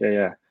 Yeah.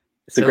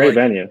 It's a great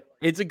venue.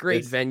 It's a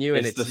great venue,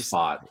 and it's the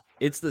spot.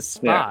 It's the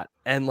spot.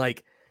 Yeah. And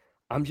like,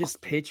 I'm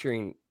just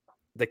picturing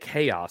the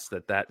chaos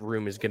that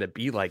room is going to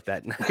be like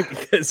that night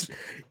because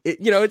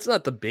it's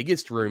not the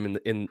biggest room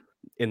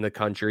in the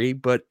country,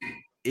 but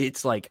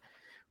it's like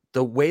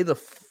the way the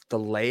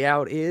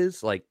layout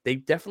is, like they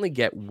definitely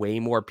get way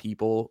more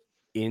people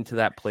into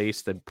that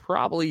place than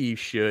probably you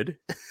should.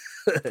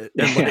 And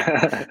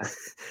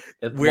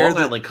Long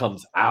Island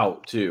comes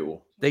out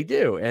too. They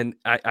do. And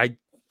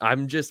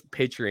I'm just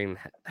picturing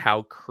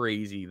how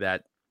crazy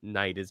that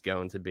night is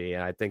going to be.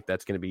 And I think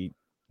that's going to be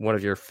one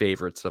of your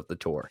favorites of the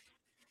tour.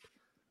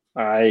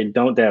 I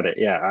don't doubt it.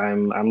 Yeah,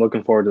 I'm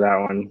looking forward to that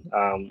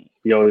one.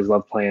 We always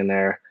love playing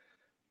there.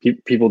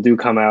 People do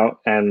come out,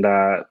 and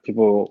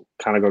people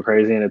kind of go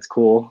crazy, and it's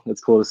cool.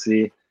 It's cool to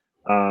see.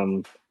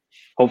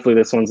 Hopefully,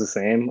 this one's the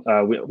same.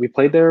 We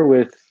played there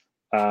with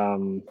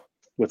 4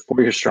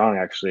 Years Strong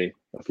actually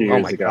a few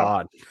years ago.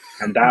 God.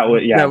 And that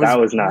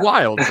was not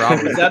wild.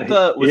 Probably. Was that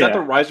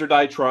the Rise or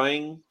Die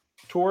Trying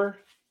tour?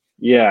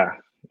 Yeah.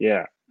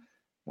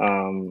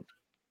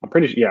 I'm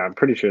pretty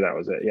sure that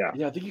was it. Yeah.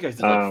 Yeah, I think you guys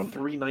did like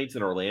 3 nights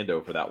in Orlando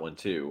for that one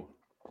too.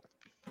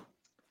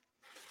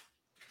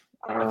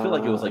 I feel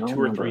like it was like 2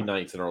 or 3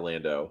 nights in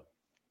Orlando.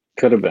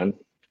 Could have been.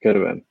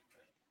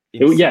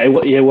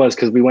 It was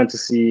because we went to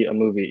see a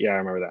movie. Yeah, I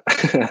remember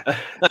that.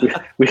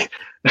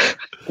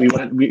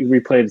 we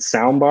played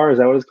Soundbar. Is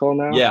that what it's called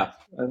now? Yeah,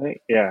 I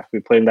think. Yeah, we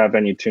played in that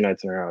venue 2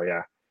 nights in a row.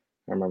 Yeah,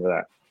 I remember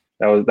that.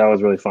 That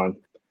was really fun.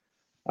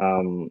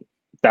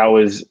 There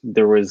was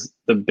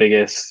the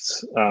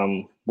biggest.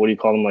 What do you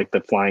call them? Like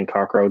the flying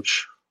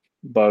cockroach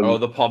bug. Oh,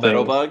 the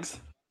palmetto bugs.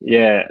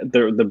 Yeah,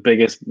 the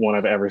biggest one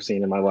I've ever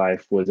seen in my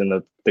life was in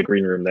the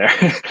green room there,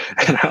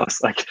 and I was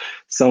like,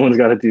 someone's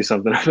got to do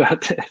something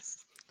about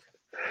this.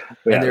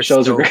 But and their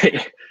shows are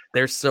great.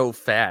 They're so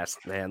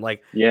fast, man.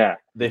 Like, yeah,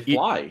 they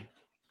fly.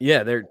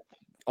 Yeah, they're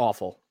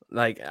awful.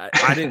 Like,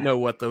 I didn't know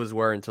what those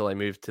were until I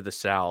moved to the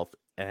South,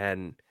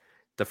 and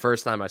the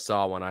first time I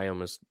saw one, I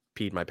almost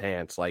peed my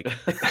pants, like,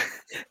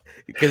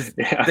 because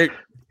they're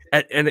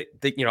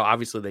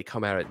obviously they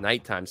come out at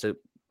nighttime. So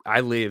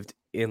I lived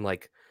in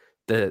like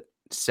the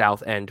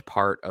south end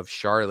part of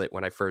Charlotte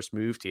when I first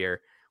moved here,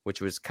 which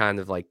was kind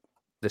of like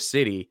the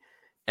city.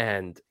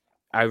 And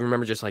I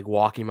remember just like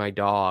walking my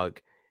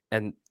dog,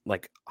 and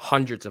like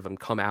hundreds of them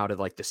come out of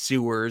like the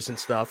sewers and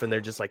stuff, and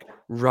they're just like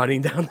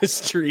running down the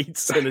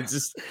streets, and it's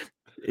just,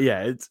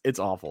 it's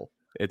awful.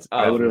 It's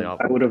I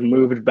would have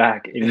moved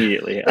back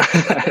immediately.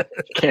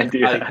 Can't do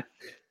that.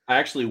 I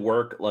actually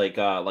work like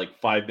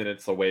 5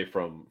 minutes away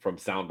from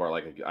Soundbar.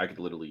 Like I could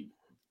literally,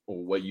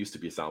 what used to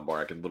be a Soundbar,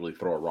 I could literally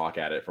throw a rock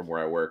at it from where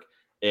I work.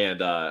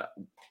 And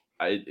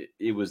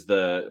it was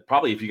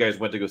probably, if you guys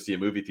went to go see a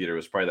movie theater, it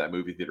was probably that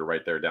movie theater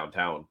right there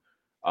downtown.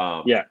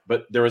 Yeah.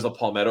 But there was a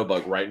palmetto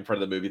bug right in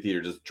front of the movie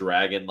theater, just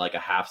dragging like a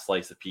half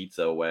slice of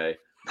pizza away.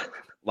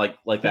 Like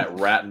that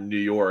rat in New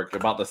York,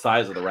 about the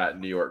size of the rat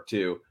in New York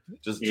too,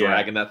 just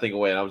dragging that thing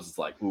away. And I was just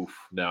like, oof,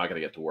 now I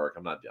gotta get to work.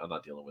 I'm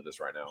not dealing with this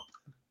right now.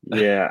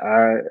 Yeah,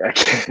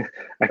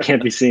 I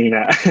can't be seeing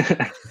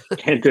that.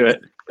 Can't do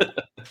it.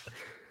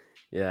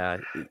 Yeah,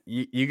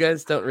 you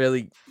guys don't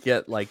really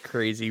get like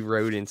crazy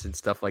rodents and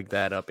stuff like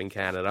that up in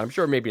Canada. I'm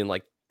sure maybe in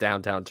like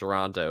downtown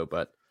Toronto,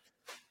 but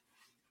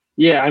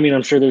yeah, I mean,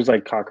 I'm sure there's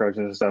like cockroaches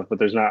and stuff, but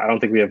there's not. I don't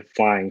think we have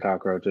flying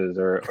cockroaches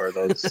or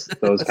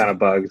those kind of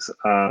bugs.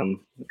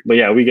 But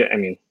yeah, we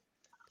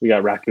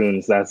got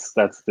raccoons. That's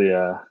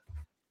the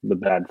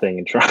bad thing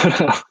in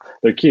Toronto.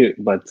 They're cute,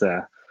 but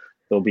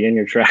they'll be in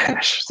your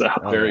trash. So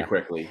very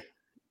quickly.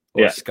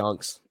 Or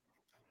skunks.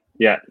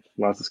 Yeah,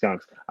 lots of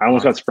skunks. I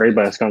almost got sprayed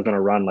by a skunk on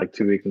a run like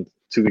 2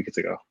 weeks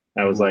ago.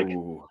 I was like,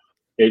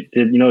 it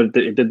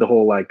did the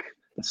whole like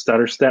the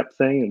stutter step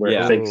thing where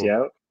it fakes you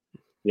out.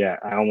 Yeah,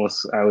 I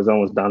was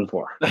almost done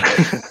for.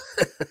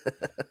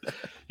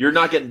 You're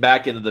not getting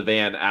back into the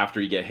van after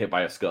you get hit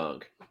by a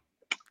skunk.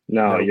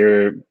 No,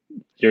 you're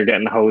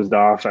getting hosed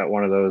off at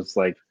one of those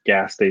like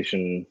gas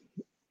station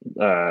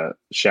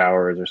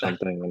showers or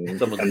something,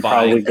 and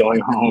probably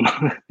going home.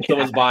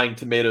 Someone's buying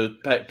tomato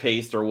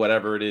paste or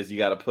whatever it is you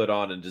got to put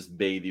on and just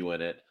bathe you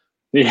in it.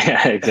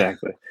 Yeah,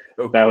 exactly.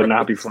 That would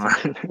not be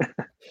fun.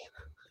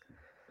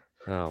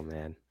 Oh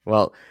man.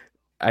 Well,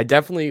 I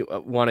definitely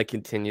want to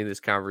continue this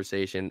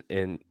conversation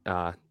in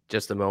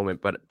just a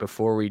moment, but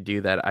before we do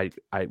that,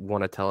 I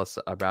want to tell us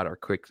about our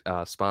quick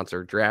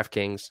sponsor,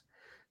 DraftKings.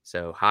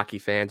 So hockey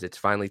fans, it's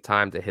finally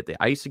time to hit the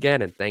ice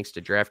again, and thanks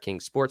to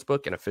DraftKings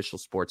Sportsbook, an official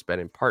sports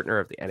betting partner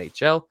of the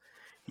NHL,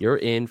 you're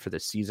in for the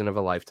season of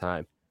a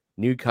lifetime.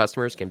 New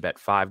customers can bet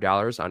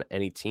 $5 on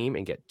any team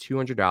and get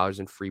 $200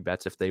 in free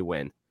bets if they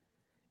win.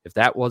 If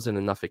that wasn't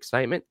enough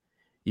excitement,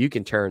 you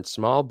can turn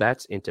small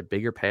bets into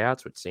bigger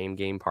payouts with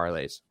same-game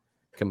parlays.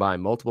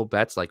 Combine multiple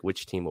bets like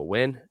which team will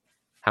win,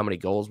 how many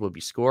goals will be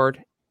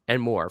scored,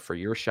 and more for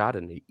your shot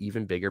at an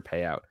even bigger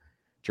payout.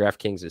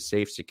 DraftKings is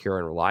safe, secure,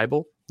 and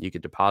reliable. You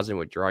can deposit and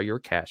withdraw your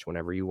cash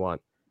whenever you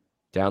want.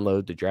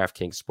 Download the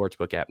DraftKings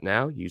Sportsbook app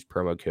now. Use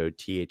promo code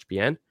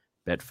THPN.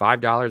 Bet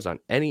 $5 on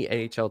any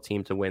NHL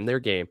team to win their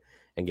game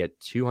and get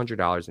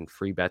 $200 in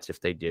free bets if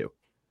they do.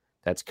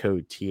 That's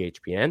code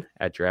THPN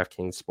at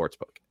DraftKings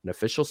Sportsbook, an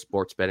official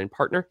sports betting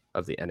partner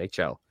of the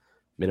NHL.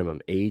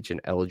 Minimum age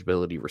and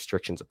eligibility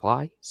restrictions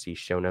apply. See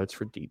show notes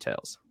for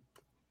details.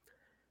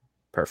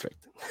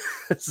 Perfect.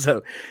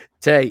 So,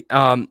 Tay,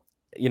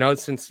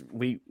 since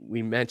we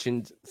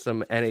mentioned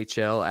some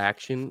NHL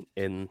action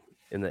in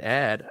the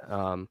ad,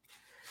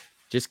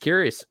 just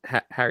curious,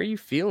 how are you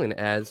feeling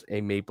as a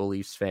Maple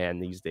Leafs fan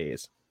these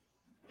days?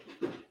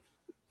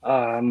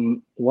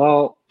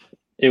 Well,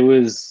 it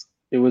was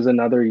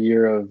another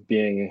year of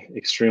being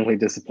extremely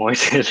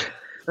disappointed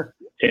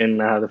in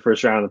the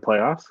first round of the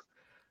playoffs.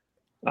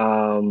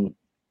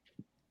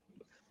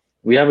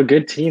 We have a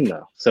good team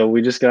though, so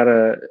we just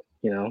gotta,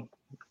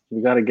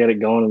 we gotta get it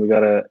going, and we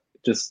gotta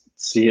just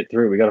see it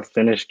through. We gotta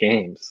finish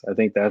games. I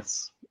think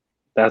that's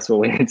what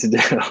we need to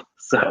do.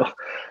 So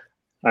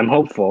I'm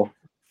hopeful,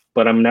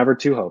 but I'm never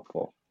too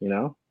hopeful,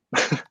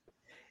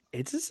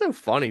 It's just so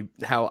funny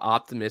how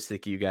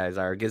optimistic you guys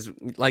are, because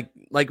like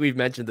we've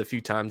mentioned a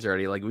few times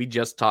already, like we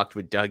just talked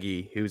with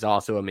Dougie, who's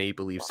also a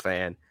Maple Leafs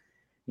fan,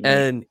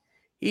 and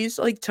he's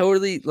like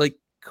totally like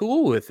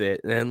cool with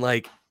it. And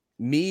like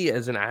me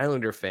as an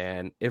Islander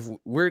fan, if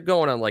we're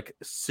going on like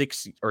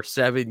 6 or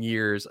 7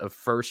 years of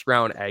first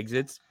round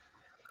exits,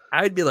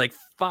 I'd be like,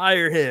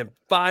 fire him.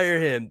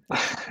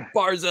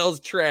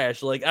 Barzell's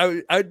trash. Like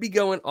I'd be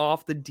going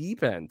off the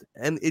deep end.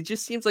 And it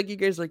just seems like you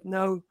guys are like,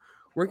 no,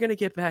 we're gonna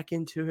get back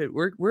into it.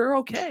 We're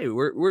okay.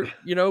 We're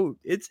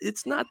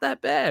it's not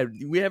that bad.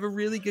 We have a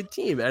really good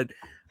team. And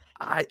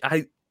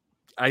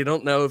I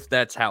don't know if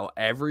that's how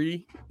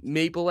every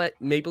Maple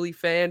Leaf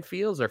fan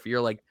feels, or if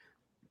you're like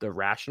the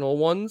rational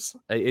ones.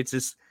 It's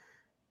just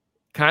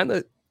kind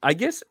of, I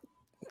guess,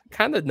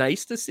 kind of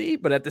nice to see,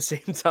 but at the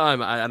same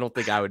time, I don't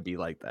think I would be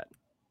like that.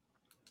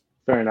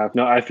 Fair enough.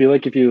 No, I feel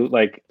like if you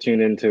like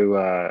tune into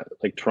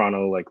like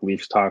Toronto, like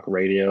Leafs talk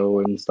radio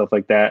and stuff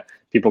like that,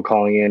 people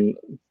calling in,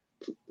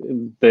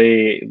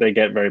 they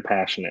get very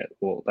passionate.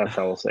 Well, that's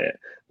how we'll say it.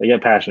 They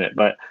get passionate,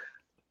 but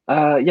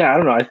yeah, I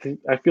don't know.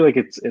 I feel like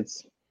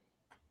it's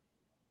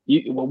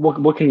you.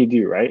 What can you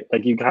do, right?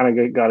 Like you kind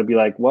of got to be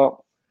like,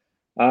 well,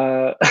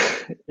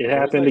 it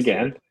happened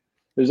again. Year.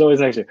 There's always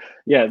next year.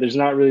 Yeah, there's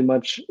not really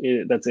much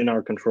that's in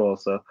our control.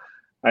 So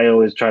I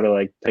always try to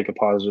like take a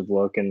positive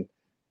look and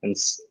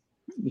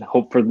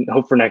hope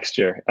for next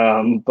year.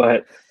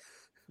 But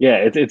yeah,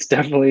 it's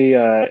definitely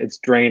it's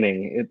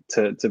draining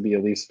to be a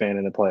Leafs fan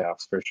in the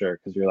playoffs for sure,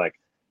 because you're like,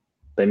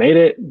 they made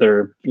it.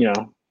 They're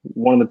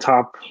one of the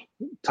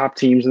top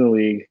teams in the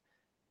league.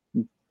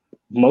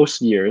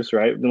 most years,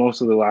 right?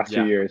 Most of the last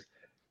few Yeah. years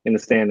in the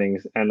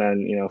standings, and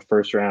then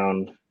first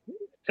round,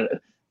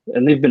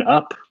 and they've been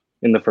up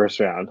in the first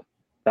round.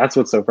 That's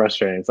what's so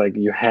frustrating. It's like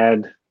you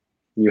had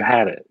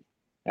it,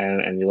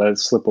 and you let it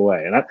slip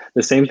away. And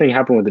the same thing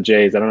happened with the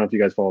Jays. I don't know if you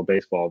guys follow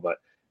baseball, but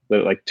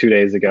like 2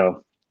 days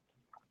ago,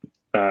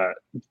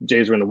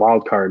 Jays were in the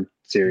wild card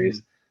series.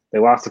 Mm-hmm. They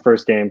lost the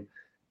first game.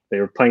 They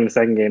were playing the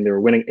second game. They were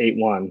winning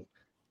 8-1,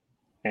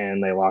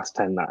 and they lost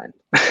 10-9.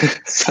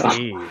 So,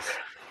 Jeez.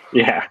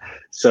 yeah.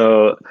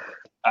 So,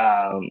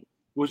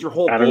 was your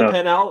whole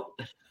bullpen out?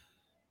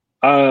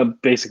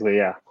 Basically,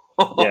 yeah.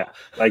 Yeah.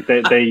 Like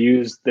they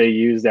used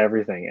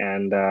everything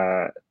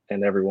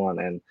and everyone,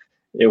 and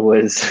it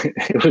was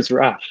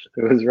rough.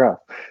 It was rough.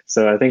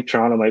 So I think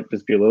Toronto might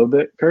just be a little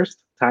bit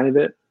cursed, tiny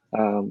bit.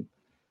 But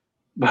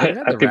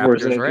the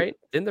Raptors, right?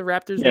 Didn't the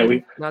Raptors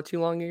win not too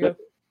long ago?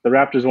 The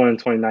Raptors won in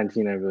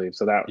 2019, I believe.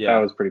 So that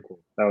was pretty cool.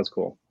 That was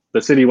cool.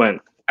 The city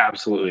went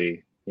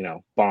absolutely,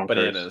 bonkers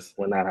bananas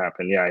when that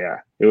happened. Yeah.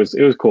 It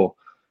was cool.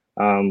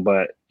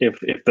 But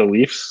if the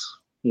Leafs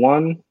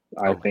won,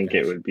 I think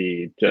it would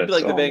be just it'd be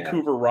like the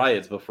Vancouver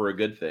riots, but for a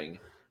good thing.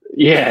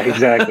 Yeah,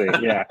 exactly.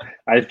 Yeah,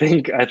 I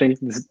think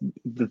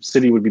the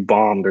city would be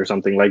bombed or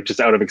something, like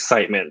just out of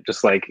excitement,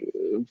 just like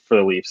for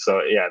the Leafs.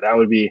 So yeah, that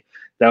would be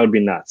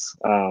nuts.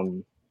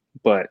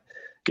 But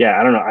yeah,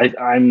 I don't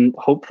know. I'm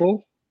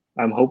hopeful.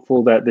 I'm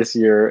hopeful that this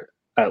year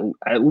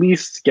at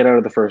least get out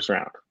of the first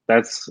round.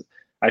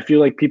 I feel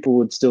like people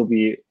would still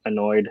be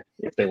annoyed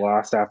if they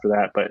lost after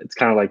that, but it's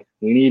kind of like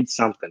we need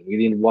something. We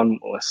need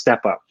a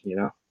step up,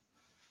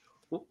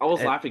 I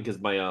was laughing because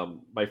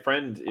my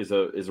friend is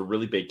a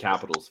really big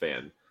Capitals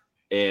fan,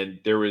 and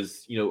there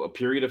was a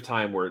period of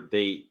time where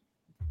they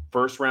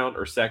first round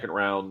or second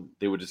round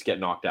they would just get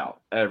knocked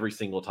out every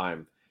single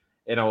time,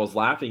 and I was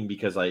laughing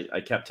because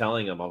I kept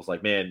telling him, I was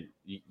like, man,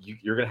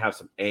 you're gonna have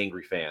some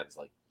angry fans,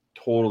 like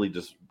totally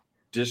just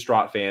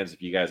distraught fans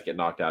if you guys get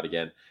knocked out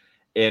again.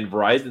 And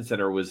Verizon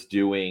Center was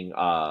doing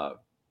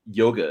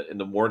yoga in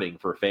the morning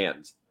for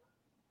fans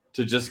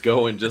to just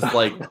go and just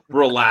like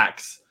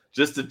relax.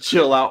 Just to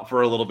chill out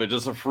for a little bit,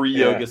 just a free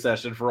yoga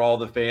session for all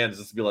the fans.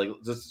 Just to be like,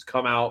 just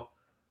come out,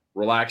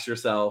 relax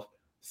yourself,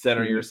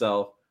 center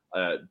yourself.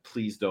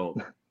 Please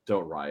don't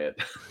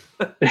riot.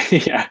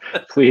 Yeah,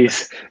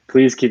 please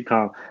keep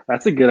calm.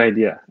 That's a good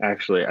idea,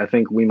 actually. I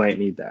think we might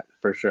need that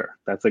for sure.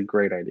 That's a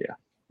great idea.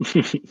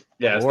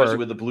 Yeah, especially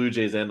with the Blue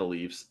Jays and the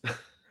Leafs.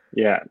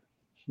 Yeah,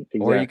 exactly.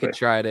 Or you could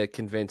try to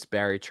convince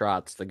Barry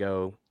Trotz to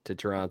go to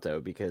Toronto,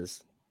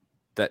 because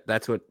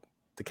that's what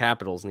the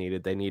Capitals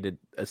needed. They needed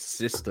a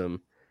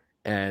system,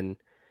 and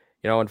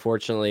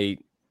unfortunately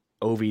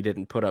Ovi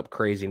didn't put up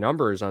crazy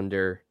numbers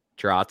under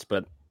Trotz,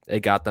 but it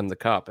got them the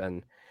cup.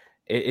 And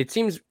it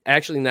seems,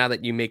 actually, now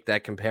that you make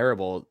that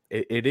comparable,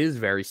 it is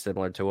very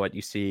similar to what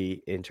you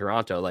see in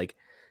Toronto. Like,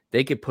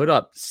 they could put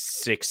up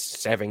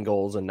 6-7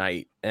 goals a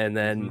night and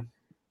then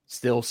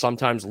still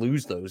sometimes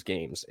lose those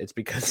games. It's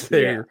because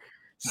they're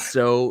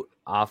so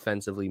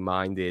offensively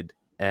minded,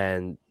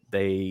 and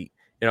they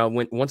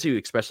once you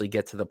especially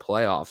get to the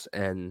playoffs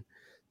and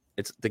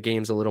the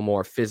game's a little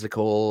more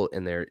physical,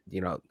 and they're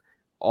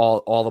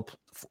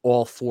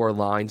all four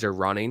lines are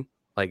running.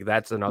 Like,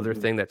 that's another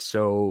thing that's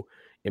so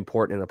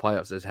important in the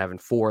playoffs, is having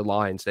four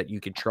lines that you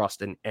can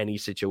trust in any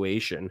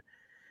situation.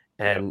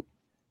 And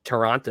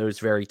Toronto is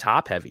very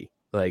top heavy.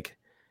 Like,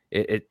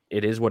 it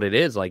is what it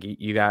is. Like,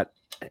 you got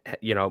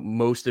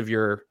most of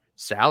your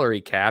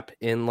salary cap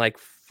in like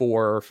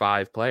 4 or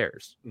 5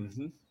 players,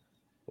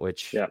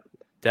 which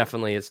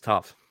definitely is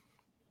tough.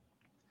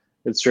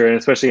 It's true, and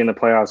especially in the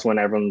playoffs when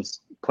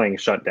everyone's playing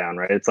shutdown,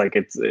 right? It's like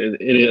it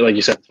like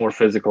you said, it's more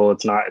physical.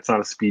 It's not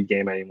a speed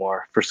game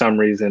anymore. For some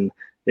reason,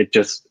 it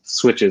just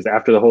switches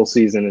after the whole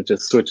season. It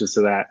just switches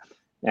to that,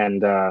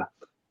 and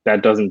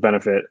that doesn't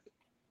benefit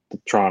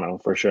Toronto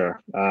for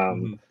sure.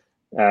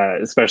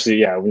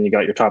 Especially when you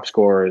got your top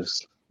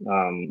scorers,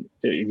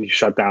 you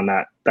shut down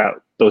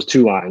those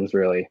 2 lines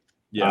really.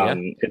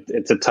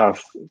 It's a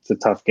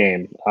tough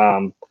game.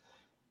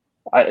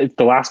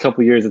 The last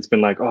couple of years, it's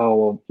been like, oh,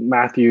 well,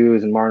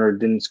 Matthews and Marner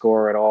didn't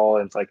score at all.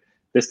 And it's like,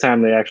 this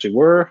time they actually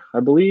were, I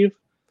believe.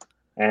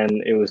 And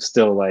it was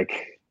still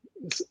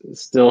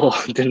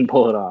didn't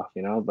pull it off,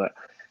 but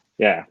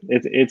yeah,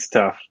 it's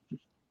tough.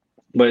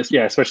 But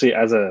especially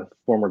as a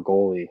former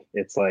goalie,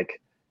 it's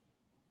like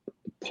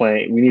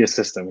we need a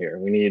system here.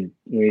 We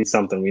need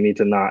something. We need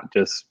to not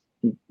just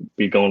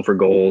be going for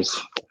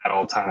goals at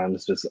all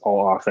times, just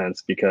all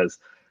offense, because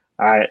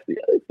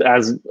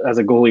as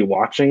a goalie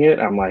watching it,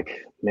 I'm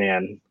like,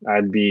 man,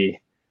 I'd be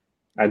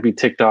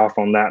ticked off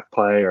on that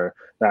play or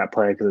that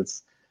play,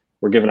 because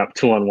we're giving up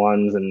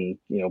 2-on-1s and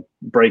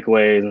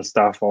breakaways and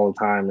stuff all the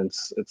time.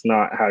 It's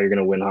not how you're going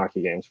to win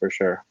hockey games for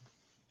sure.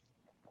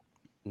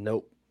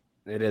 Nope,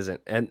 it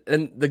isn't. And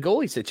the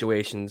goalie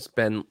situation's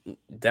been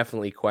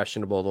definitely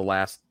questionable the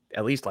last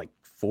at least like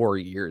 4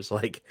 years.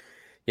 Like,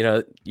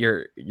 your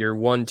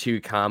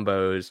 1-2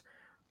 combos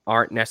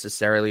aren't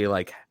necessarily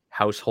like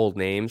household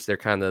names. They're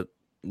kind of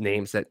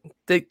names that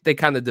they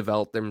kind of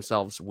developed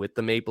themselves with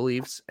the Maple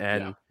Leafs.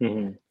 And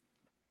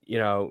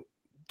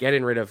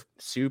getting rid of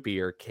Soupy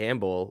or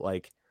Campbell,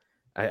 like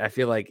I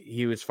feel like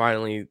he was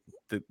finally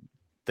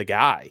the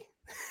guy.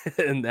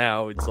 And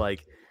now it's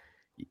like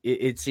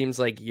it seems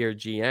like your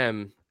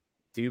GM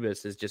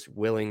Dubas is just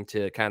willing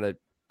to kind of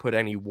put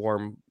any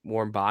warm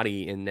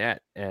body in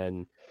net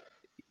and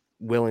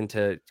willing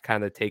to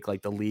kind of take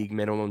like the league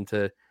minimum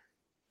to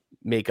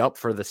make up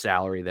for the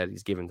salary that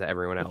he's given to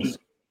everyone else.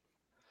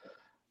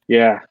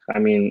 Yeah, I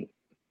mean,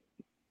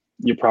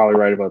 you're probably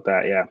right about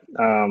that. Yeah.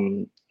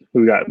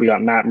 We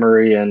got Matt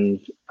Murray and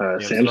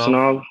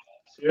Samsonov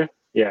here.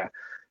 Yeah.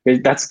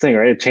 That's the thing,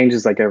 right? It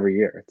changes like every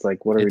year. It's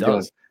like, what are we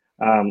doing?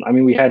 I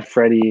mean, we had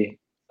Freddie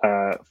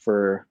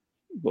for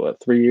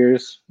 3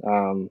 years.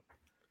 And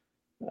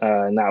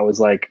that was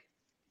like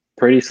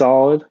pretty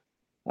solid.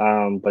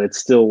 But it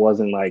still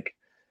wasn't like,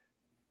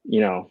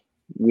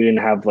 we didn't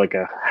have like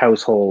a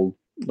household,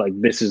 like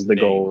this is the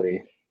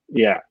goalie.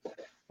 Yeah.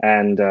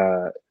 And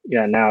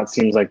now it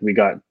seems like we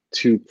got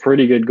two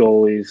pretty good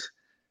goalies.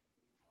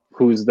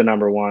 Who's the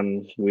number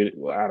one?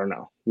 I don't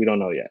know. We don't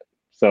know yet.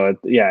 So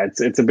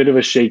it's a bit of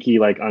a shaky,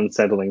 like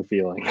unsettling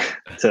feeling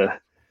to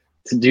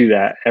do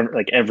that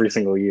every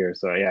single year.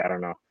 So I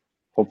don't know.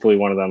 Hopefully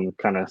one of them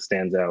kind of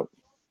stands out.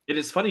 It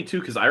is funny too,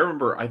 because I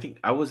remember I think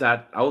I was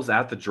at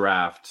the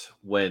draft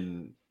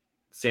when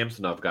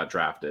Samsonov got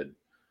drafted.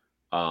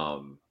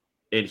 And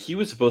he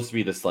was supposed to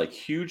be this like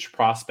huge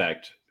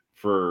prospect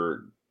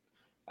for,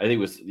 I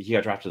think he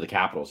got drafted to the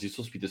Capitals. He's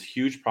supposed to be this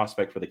huge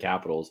prospect for the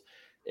Capitals,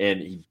 and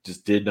he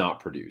just did not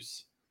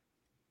produce.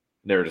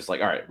 And they were just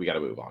like, all right, we got to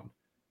move on.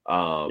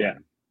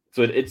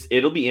 So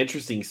it'll be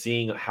interesting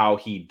seeing how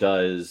he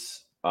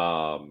does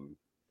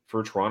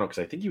for Toronto, because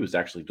I think he was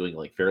actually doing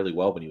like fairly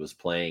well when he was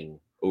playing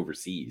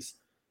overseas.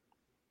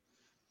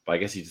 But I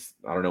guess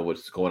I don't know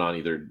what's going on.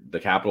 Either the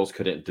Capitals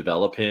couldn't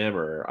develop him,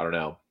 or I don't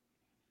know.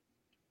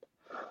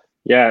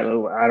 Yeah,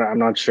 I'm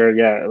not sure.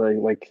 Yeah,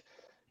 like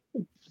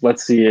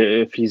let's see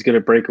if he's good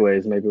at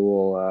breakaways. Maybe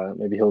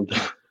maybe he'll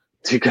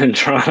do good in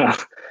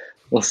Toronto.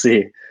 We'll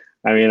see.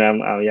 I mean,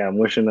 I'm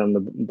wishing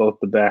them both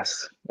the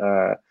best.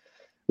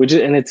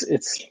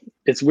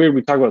 It's weird.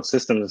 We talk about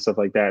systems and stuff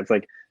like that. It's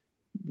like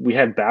we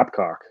had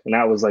Babcock, and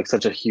that was like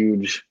such a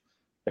huge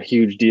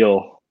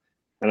deal.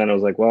 And then it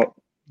was like, well,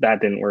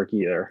 that didn't work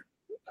either.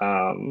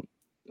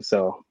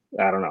 So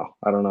I don't know.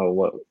 I don't know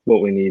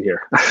what we need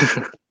here.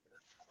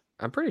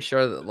 I'm pretty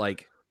sure that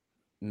like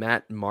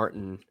Matt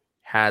Martin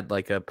had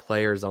like a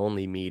players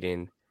only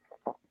meeting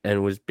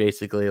and was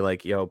basically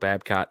like, yo,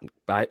 Babcock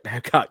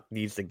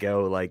needs to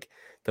go. Like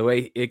the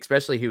way,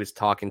 especially he was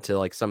talking to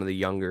like some of the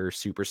younger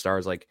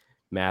superstars like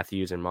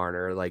Matthews and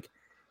Marner. Like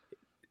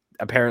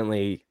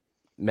apparently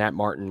Matt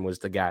Martin was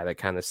the guy that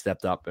kind of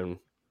stepped up and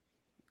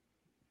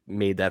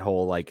made that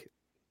whole like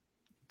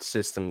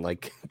system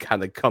like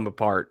kind of come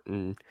apart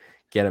and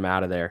get him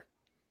out of there.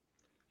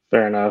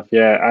 Fair enough.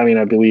 Yeah, I mean,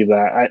 I believe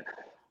that.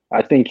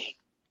 I think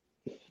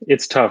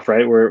it's tough,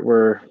 right?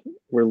 We're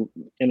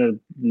in a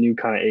new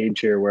kind of age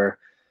here where,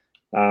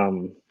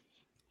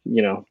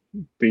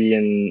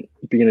 being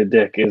a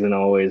dick isn't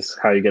always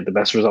how you get the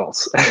best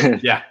results.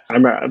 Yeah, I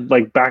remember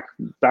like back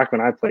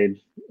when I played.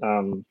 I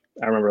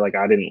remember like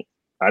I didn't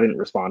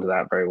respond to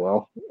that very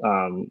well.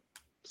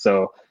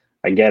 So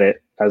I get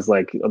it. As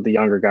like the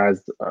younger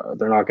guys,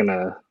 they're not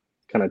gonna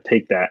kind of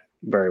take that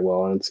very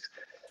well, and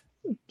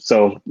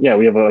so we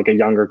have a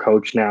younger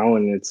coach now,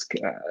 and it's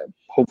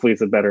hopefully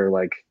it's a better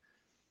like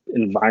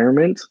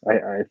environment.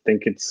 I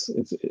think it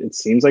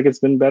seems like it's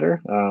been better.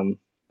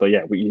 But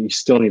you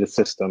still need a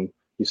system.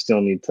 You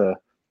still need to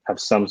have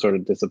some sort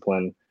of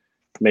discipline.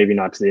 Maybe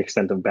not to the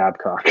extent of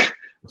Babcock,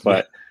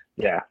 but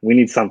we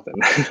need something.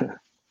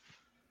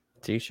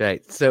 Touche.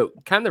 So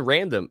kind of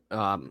random.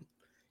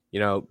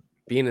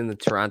 Being in the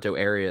Toronto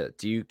area,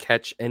 do you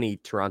catch any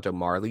Toronto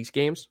Marlies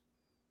games?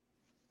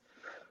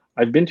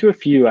 I've been to a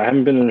few. I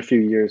haven't been in a few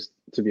years,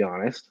 to be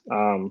honest.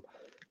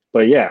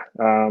 But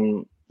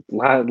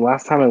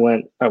last time I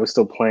went, I was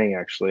still playing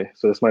actually.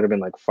 So this might have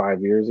been like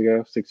 6 years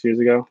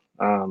ago.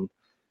 And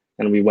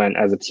we went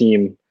as a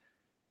team,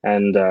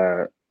 and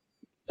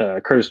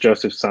Curtis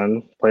Joseph's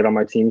son played on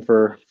my team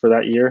for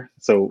that year.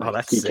 So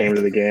he sick. Came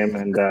to the game,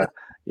 and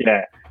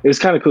it was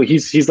kind of cool.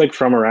 He's like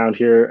from around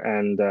here,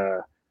 and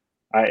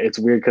it's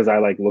weird because I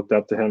like looked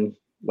up to him.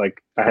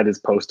 Like I had his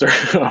poster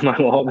on my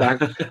wall back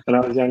when I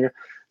was younger.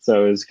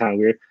 So it was kind of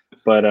weird,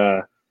 but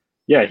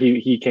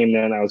he came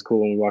in. That was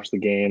cool, and we watched the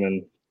game.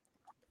 And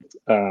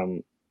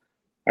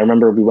I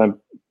remember we went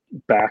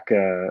back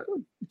to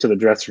the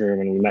dressing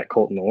room, and we met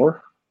Colton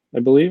Orr, I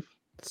believe.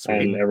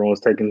 Sweet. And everyone was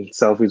taking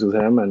selfies with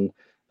him, and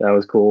that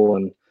was cool.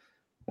 And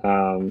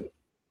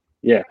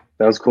that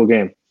was a cool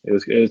game.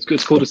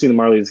 It's cool to see the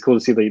Marlies. It's cool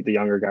to see the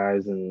younger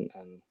guys and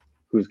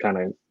who's kind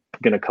of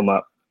gonna come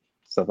up,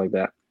 stuff like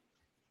that.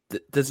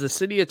 Does the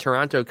city of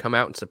Toronto come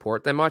out and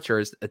support them much, or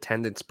is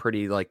attendance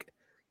pretty like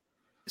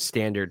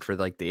standard for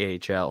like the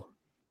AHL?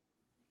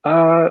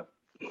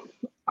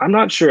 I'm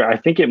not sure. I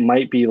think it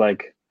might be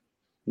like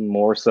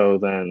more so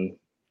than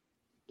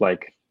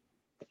like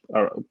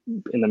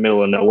in the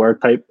middle of nowhere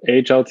type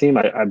AHL team.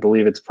 I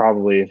believe it's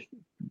probably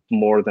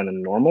more than a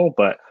normal,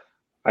 but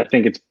I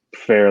think it's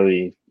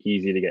fairly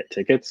easy to get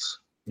tickets.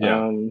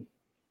 Yeah.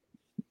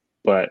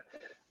 But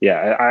yeah,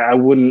 I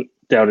wouldn't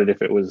doubt it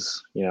if it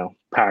was,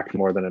 packed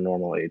more than a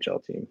normal AHL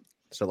team.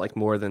 So like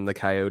more than the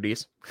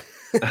Coyotes.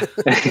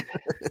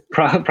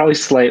 Probably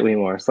slightly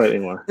more.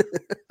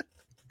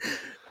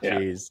 Yeah.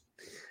 Jeez.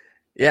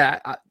 Yeah.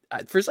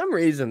 For some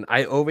reason,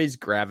 I always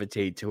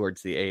gravitate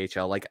towards the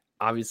AHL. Like,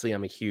 obviously,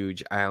 I'm a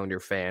huge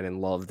Islander fan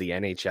and love the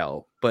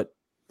NHL, but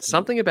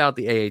something about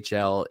the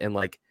AHL and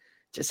like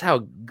just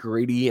how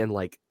gritty and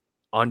like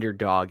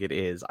underdog it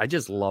is. I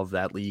just love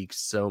that league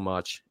so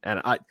much.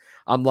 And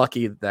I'm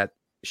lucky that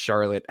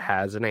Charlotte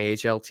has an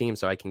AHL team,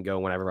 so I can go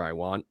whenever I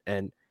want.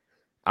 And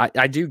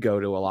I do go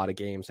to a lot of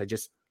games.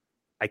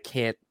 I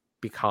can't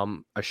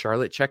become a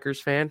Charlotte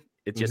Checkers fan.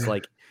 It's just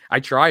like, I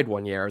tried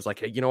one year. I was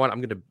like, you know what?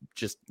 I'm going to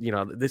just,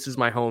 this is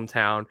my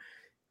hometown.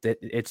 That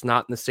it's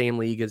not in the same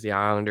league as the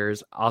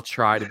Islanders. I'll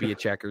try to be a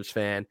Checkers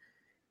fan.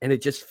 And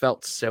it just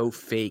felt so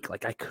fake.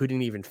 Like I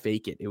couldn't even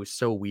fake it. It was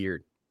so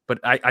weird. But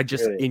I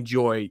just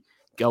enjoy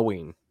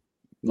going.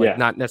 Like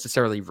not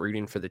necessarily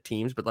rooting for the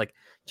teams, but like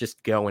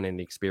just going and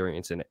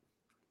experiencing it.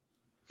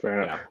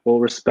 Fair enough. Well,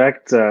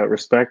 respect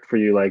for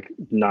you, like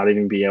not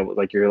even being able,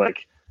 like you're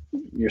like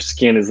your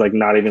skin is like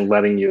not even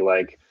letting you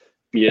like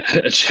be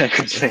a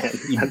Checkers fan.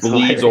 It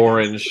bleeds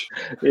orange.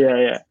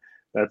 Yeah.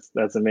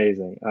 That's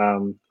amazing.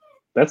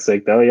 That's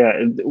sick though.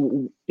 Yeah.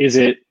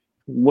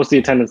 What's the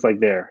attendance like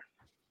there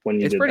when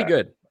you It's did pretty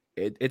that?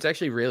 good. It's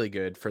actually really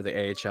good for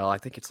the AHL. I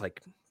think it's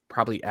like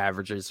probably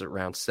averages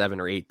around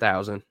 7,000 or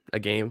 8,000 a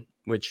game,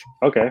 which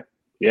okay.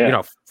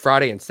 Yeah.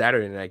 Friday and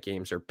Saturday night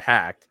games are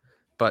packed,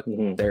 but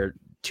Mhm. their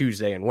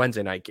Tuesday and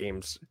Wednesday night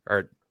games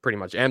are pretty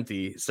much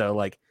empty. So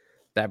like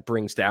that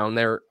brings down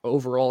their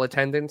overall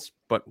attendance,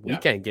 but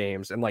weekend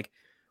games and like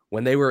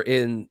when they were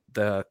in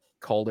the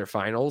Calder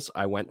finals,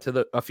 I went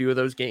to a few of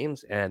those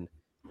games and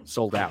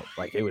sold out.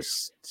 Like it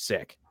was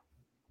sick,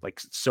 like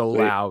so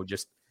loud.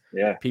 Just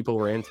people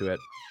were into it,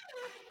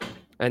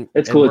 and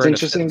it's cool. It's we're in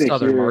interesting a to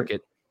southern hear.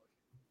 Market.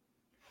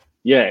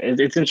 Yeah,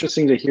 it's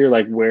interesting to hear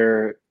like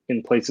where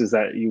in places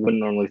that you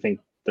wouldn't normally think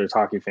there's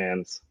hockey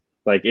fans,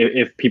 like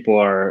if people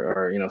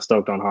are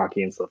stoked on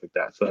hockey and stuff like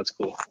that. So that's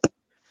cool.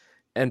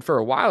 And for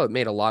a while, it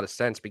made a lot of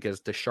sense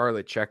because the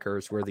Charlotte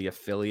Checkers were the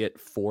affiliate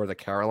for the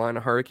Carolina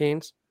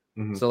Hurricanes.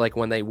 Mm-hmm. So like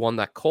when they won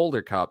that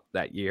Calder Cup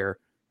that year,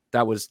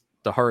 that was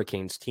the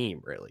Hurricanes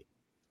team, really.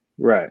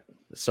 Right.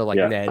 So like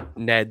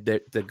Ned,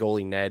 the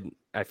goalie Ned,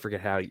 I forget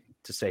how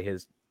to say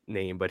his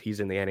name, but he's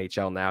in the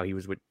NHL now. He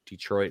was with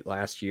Detroit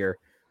last year.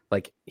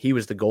 Like he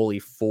was the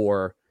goalie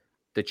for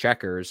the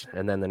Checkers,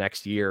 and then the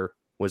next year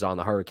was on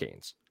the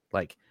Hurricanes.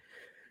 Like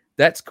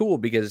that's cool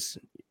because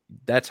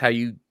that's how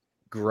you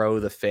grow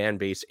the fan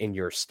base in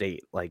your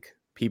state. Like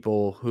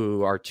people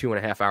who are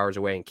 2.5 hours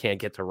away and can't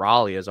get to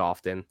Raleigh as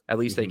often, at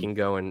least they can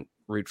go and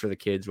root for the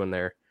kids when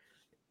they're,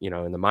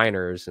 in the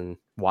minors and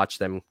watch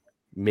them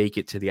make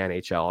it to the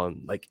NHL.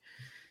 And like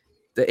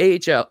the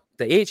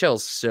AHL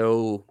is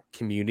so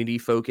community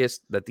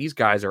focused that these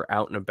guys are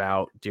out and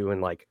about doing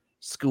like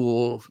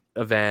school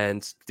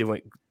events,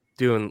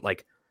 doing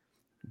like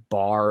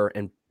bar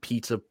and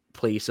pizza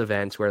place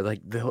events where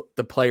like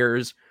the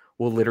players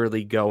will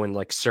literally go and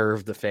like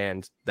serve the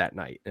fans that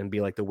night and be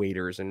like the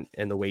waiters and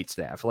the wait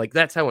staff. Like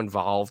that's how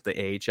involved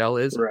the AHL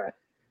is. Right.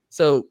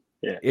 So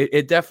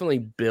it definitely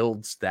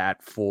builds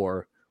that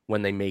for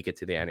when they make it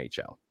to the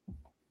NHL.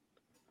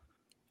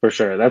 For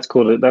sure. That's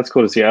cool. That's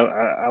cool to see.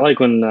 I like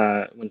when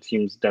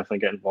teams definitely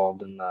get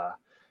involved in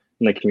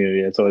the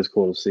community. It's always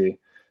cool to see.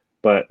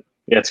 But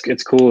yeah,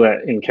 it's cool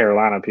that in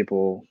Carolina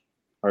people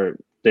are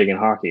digging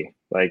hockey.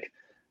 Like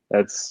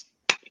that's,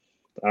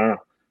 I don't know.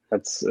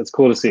 It's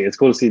cool to see. It's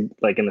cool to see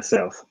like in the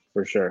South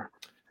for sure.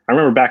 I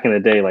remember back in the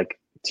day, like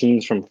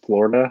teams from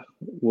Florida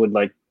would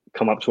like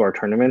come up to our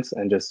tournaments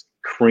and just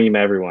cream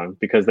everyone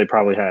because they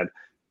probably had,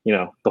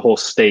 the whole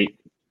state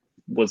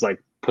was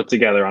like put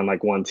together on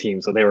like one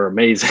team. So they were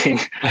amazing,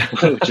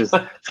 which is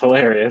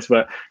hilarious.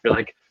 But you're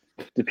like,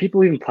 do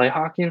people even play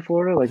hockey in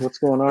Florida? Like what's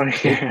going on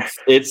here?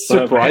 It's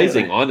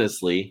surprising,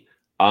 honestly.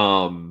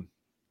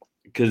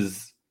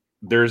 Because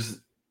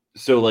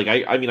so like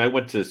I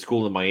went to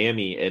school in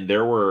Miami and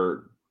there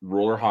were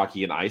roller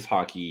hockey and ice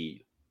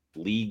hockey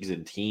leagues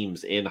and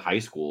teams in high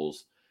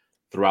schools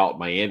throughout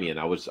Miami, and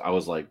I was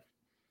like,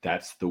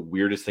 that's the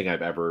weirdest thing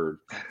I've ever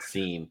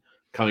seen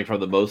coming from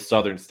the most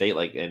southern state.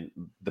 Like, and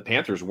the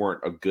Panthers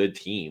weren't a good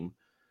team.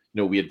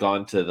 We had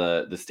gone to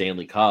the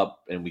Stanley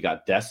Cup and we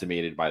got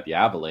decimated by the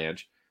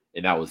Avalanche,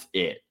 and that was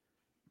it.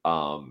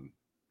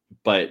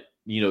 But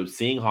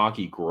seeing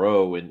hockey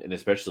grow and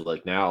especially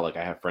like now, like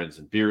I have friends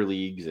in beer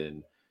leagues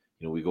and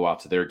we go out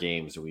to their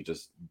games and we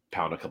just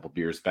pound a couple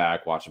beers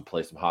back, watch them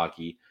play some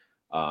hockey.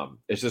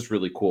 It's just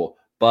really cool.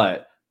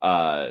 But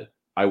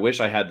I wish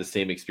I had the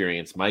same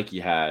experience Mikey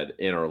had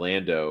in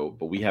Orlando,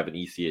 but we have an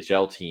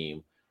ECHL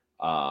team.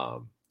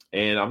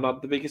 And I'm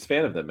not the biggest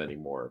fan of them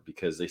anymore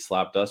because they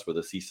slapped us with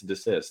a cease and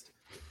desist.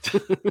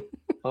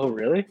 Oh,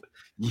 really?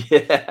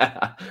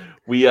 Yeah.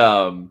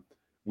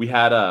 we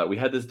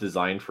had this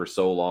design for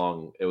so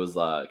long. It was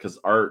because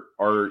our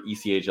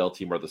ECHL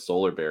team are the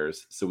Solar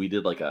Bears, so we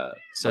did like a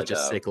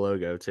sick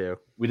logo too.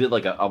 We did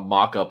like a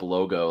mock-up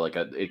logo, like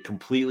a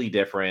completely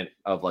different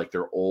of like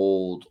their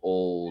old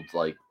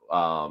like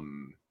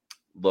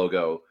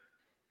logo,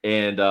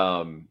 and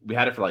we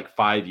had it for like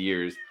 5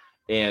 years,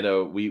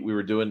 and we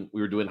were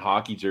doing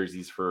hockey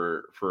jerseys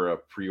for a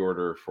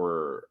pre-order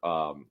for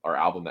our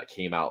album that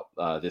came out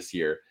this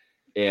year,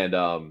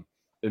 and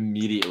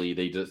immediately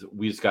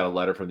we just got a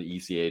letter from the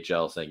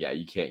ECHL saying, yeah,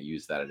 you can't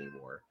use that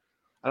anymore.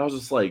 And I was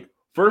just like,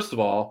 first of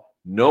all,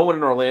 no one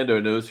in Orlando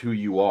knows who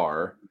you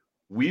are.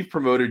 We've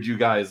promoted you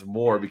guys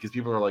more because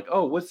people are like,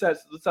 oh, what's that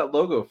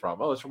logo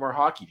from? Oh, it's from our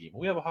hockey team.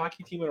 We have a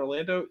hockey team in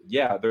Orlando.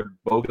 Yeah, they're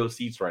BOGO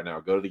seats right now.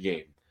 Go to the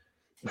game.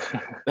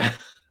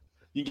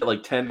 You get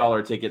like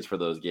 $10 tickets for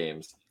those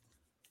games.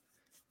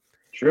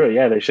 True.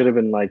 Yeah, they should have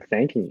been like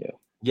thanking you.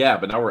 Yeah,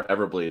 but now we're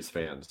Everblades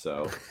fans,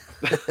 so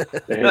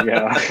there you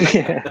go.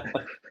 Yeah.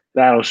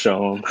 That'll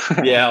show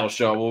them. Yeah, I'll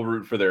show them. We'll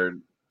root for their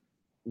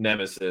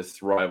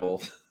nemesis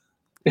rival.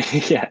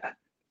 Yeah.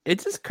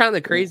 It's just kind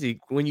of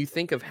crazy when you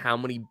think of how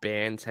many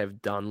bands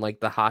have done like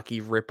the hockey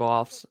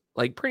ripoffs.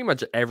 Like pretty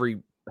much every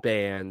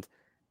band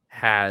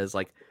has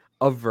like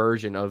a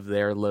version of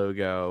their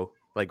logo,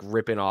 like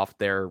ripping off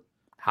their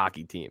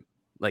hockey team.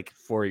 Like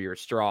For Your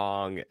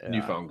Strong,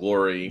 Newfound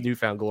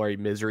Glory,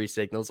 Misery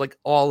Signals, like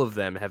all of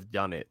them have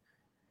done it.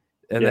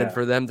 And then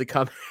for them to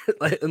come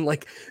and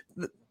like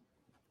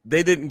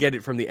they didn't get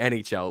it from the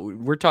NHL.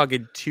 We're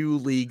talking 2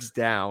 leagues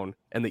down,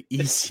 and the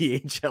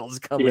ECHL is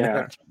coming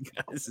out.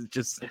 Guys, it's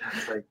just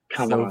like,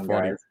 come on,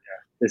 funny. Guys.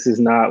 This is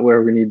not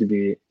where we need to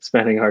be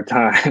spending our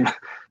time.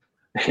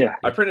 Yeah,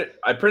 I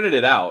printed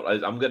it out.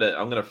 I'm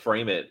gonna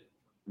frame it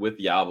with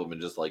the album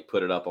and just like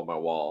put it up on my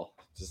wall,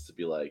 just to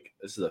be like,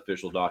 this is an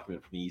official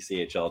document from the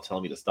ECHL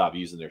telling me to stop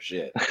using their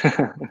shit.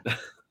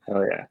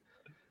 Oh yeah,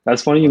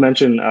 that's funny you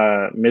mentioned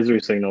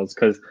Misery Signals,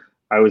 because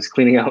I was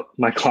cleaning out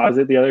my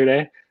closet the other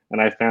day and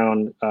I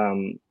found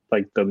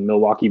like the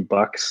Milwaukee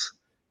Bucks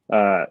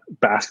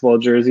basketball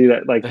jersey,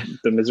 that like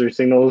the Misery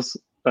Signals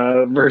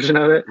version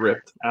of it.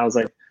 Ripped. And I was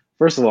like,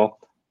 first of all,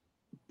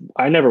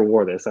 I never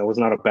wore this. I was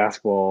not a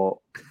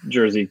basketball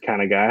jersey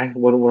kind of guy.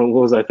 What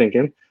was I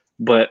thinking?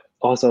 But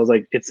also I was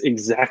like, it's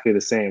exactly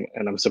the same.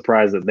 And I'm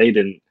surprised that they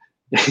didn't,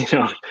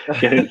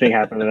 get anything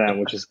happen to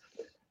them,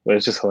 but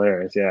it's just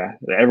hilarious. Yeah.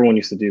 Everyone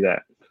used to do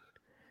that.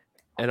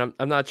 And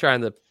I'm not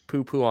trying to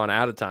poo-poo on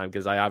Out of Time,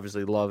 because I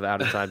obviously love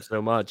Out of Time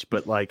so much,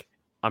 but like,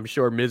 I'm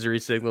sure Misery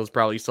Signals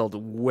probably sold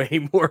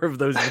way more of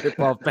those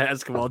rip-off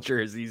basketball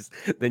jerseys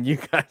than you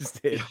guys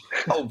did.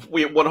 Oh,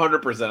 we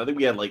 100%. I think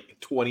we had like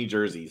 20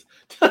 jerseys.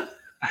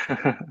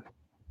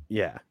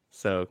 Yeah.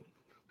 So,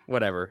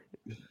 whatever.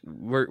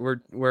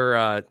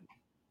 We're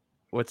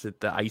what's it?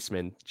 The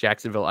Iceman,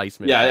 Jacksonville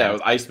Iceman. Yeah, it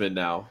was Iceman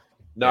now.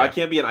 No, yeah. I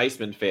can't be an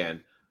Iceman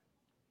fan.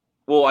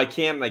 Well, I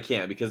can and I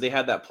can't, because they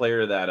had that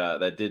player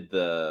that did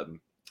the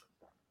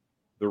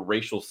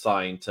racial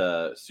sign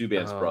to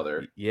Subban's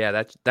brother.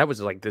 Yeah, that was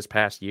like this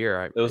past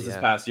year. This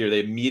past year. They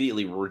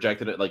immediately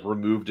rejected it, like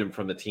removed him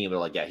from the team. They're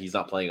like, yeah, he's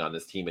not playing on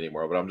this team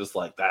anymore. But I'm just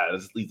like, that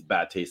just leaves a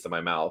bad taste in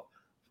my mouth.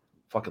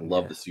 Fucking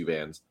love the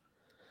Subbans.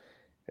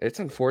 It's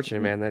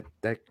unfortunate, man,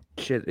 that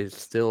shit is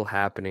still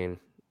happening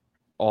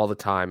all the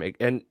time.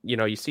 And,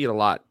 you see it a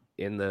lot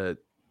in the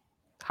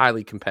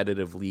highly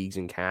competitive leagues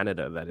in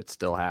Canada, that it's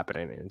still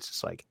happening. And it's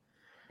just like,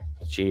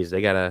 geez,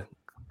 they got to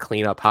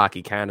clean up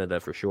Hockey Canada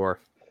for sure.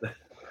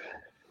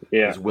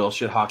 Yeah. Those Will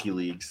shit hockey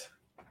leagues.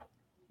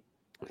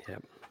 Yeah.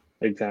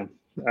 Exactly.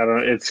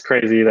 It's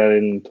crazy that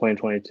in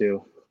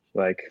 2022,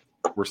 like,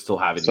 we're still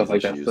having stuff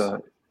these like issues.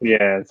 that.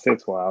 Yeah,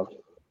 it's wild.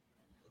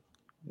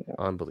 Yeah.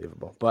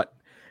 Unbelievable. But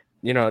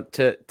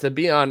to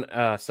be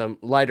on some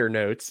lighter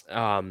notes,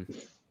 I'm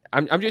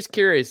just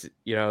curious,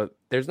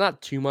 there's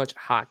not too much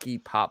hockey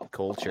pop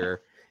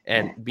culture,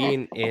 and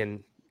being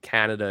in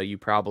Canada, you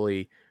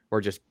probably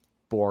were just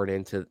born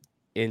into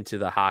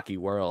the hockey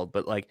world.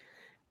 But like,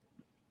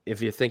 if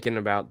you're thinking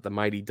about the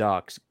Mighty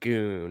Ducks,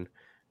 Goon,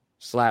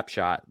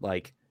 Slapshot,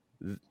 like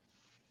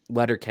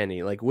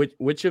Letterkenny, like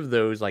which of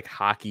those like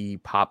hockey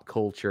pop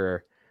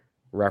culture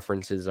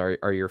references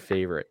are your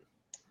favorite?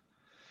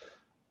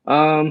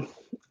 I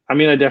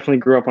mean, I definitely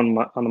grew up on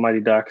the Mighty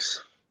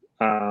Ducks.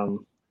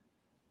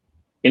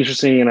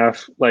 Interesting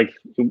enough, like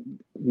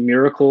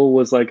Miracle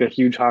was like a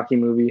huge hockey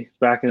movie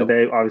back in the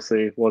day.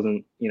 Obviously, it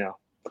wasn't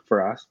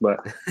for us, but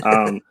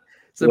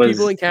so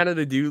people in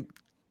Canada do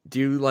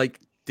like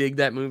dig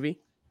that movie?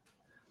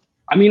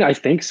 I mean, I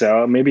think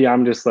so. Maybe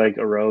I'm just like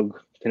a rogue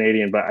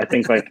Canadian, but I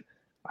think like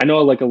I know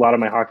like a lot of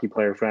my hockey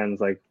player friends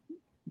like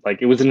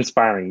it was an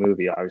inspiring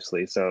movie,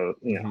 obviously. So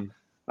no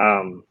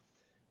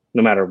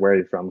matter where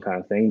you're from, kind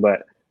of thing.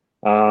 But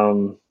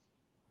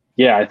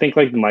yeah, I think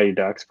like the Mighty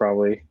Ducks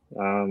probably.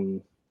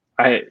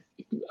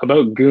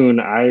 About Goon,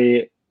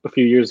 a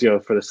few years ago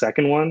for the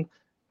second one,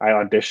 I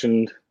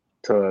auditioned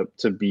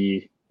to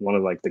be one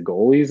of like the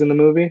goalies in the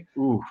movie.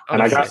 Ooh,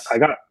 and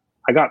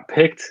I got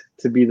picked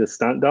to be the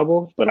stunt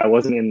double, but I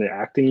wasn't in the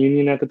acting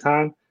union at the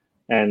time.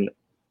 And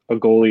a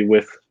goalie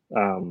with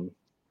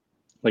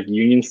like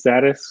union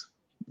status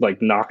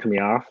like knocked me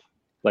off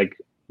like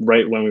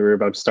right when we were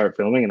about to start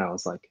filming, and I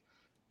was like,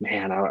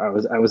 man, I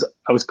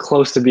was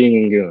close to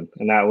being in Goon,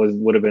 and that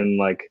would have been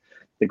like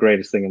the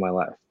greatest thing in my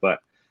life. But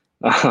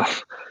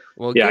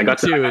well, yeah, Goon I got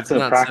 2, to it's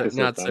not practice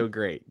not with so them.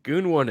 great.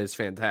 Goon 1 is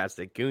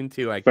fantastic. Goon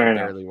 2, I Fair can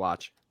enough. barely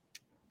watch.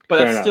 But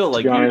Fair that's enough. still To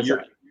like be honest,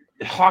 your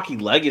hockey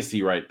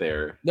legacy right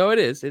there. No, it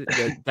is.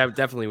 That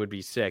definitely would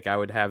be sick. I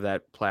would have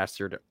that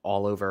plastered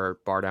all over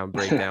Bar Down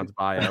Breakdown's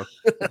bio.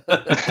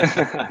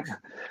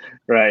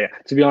 right. Yeah.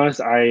 To be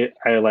honest, I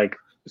like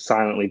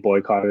silently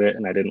boycotted it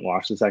and I didn't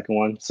watch the second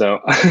one. So,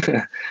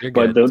 You're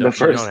but good. the You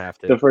first don't have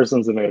to. the first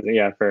one's amazing.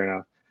 Yeah, fair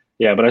enough.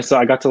 Yeah, but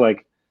I got to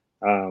like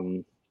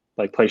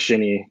play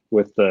shinny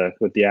with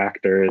the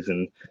actors,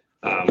 and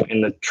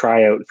in the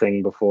tryout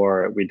thing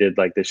before we did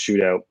like this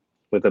shootout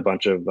with a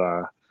bunch of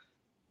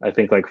I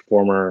think like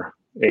former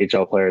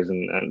AHL players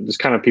and just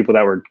kind of people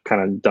that were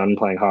kind of done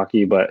playing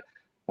hockey, but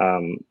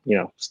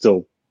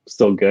still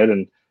good.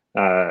 And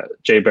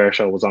Jay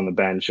Baruchel was on the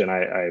bench, and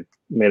I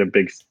made a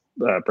big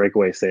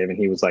breakaway save, and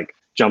he was like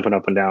jumping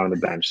up and down on the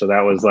bench. So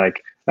that was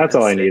like that's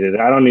all I sick. needed.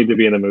 I don't need to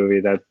be in the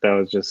movie. That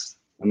was just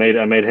I made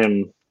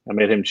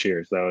him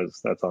cheers.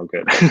 That's all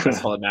good.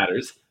 That's all that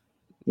matters.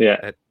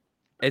 Yeah.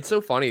 It's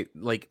so funny.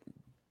 Like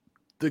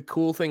the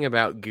cool thing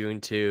about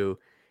Goon 2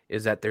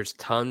 is that there's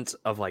tons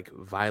of like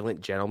Violent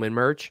Gentleman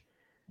merch.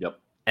 Yep.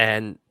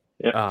 And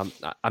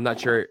I'm not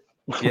sure.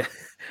 Yeah.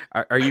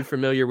 Are you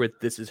familiar with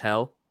This Is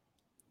Hell?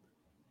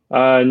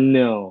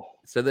 No.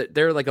 So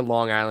they're like a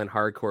Long Island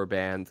hardcore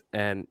band,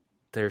 and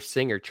their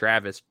singer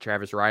Travis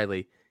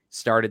Riley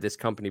started this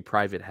company,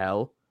 Private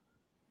Hell,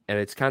 and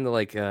it's kind of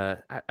like I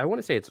want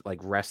to say it's like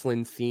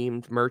wrestling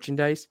themed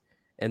merchandise,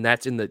 and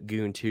that's in the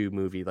Goon 2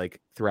 movie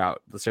like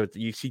throughout. So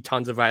you see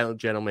tons of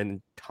Violent Gentlemen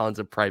and tons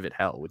of Private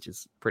Hell, which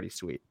is pretty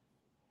sweet.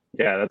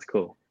 Yeah, that's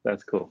cool.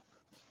 Nice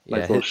Yeah,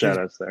 little shout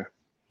outs there.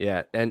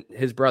 Yeah, and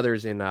his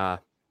brother's in I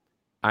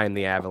Am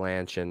the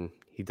Avalanche, and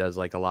he does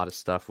like a lot of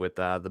stuff with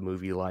the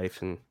movie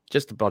Life and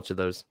just a bunch of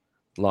those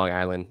Long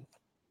Island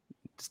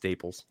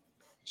staples.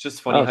 It's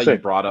just funny how sick.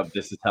 you brought up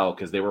This Is Hell,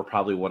 because they were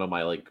probably one of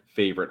my like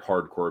favorite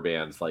hardcore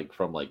bands, like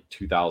from like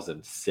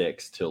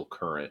 2006 till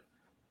current.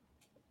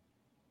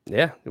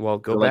 Yeah, well,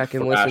 go They're, back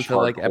like, and listen to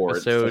like hardcore.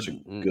 It's such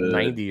episode a good-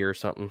 90 or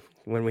something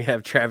when we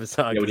have Travis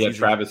on. Yeah, when you had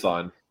Travis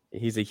on.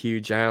 He's a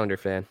huge Islander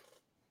fan.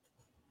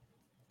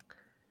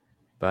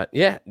 But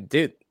yeah,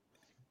 dude,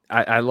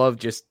 I love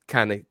just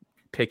kind of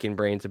picking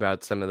brains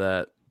about some of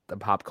the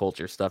pop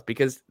culture stuff,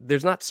 because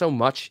there's not so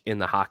much in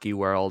the hockey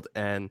world,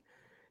 and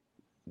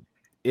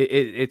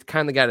it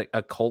kind of got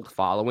a cult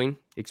following,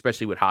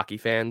 especially with hockey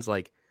fans.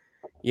 Like,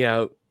 you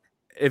know,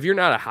 if you're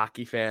not a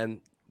hockey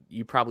fan,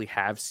 you probably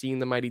have seen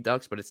the Mighty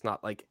Ducks, but it's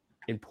not like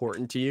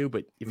important to you.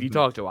 But if you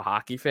talk to a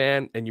hockey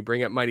fan and you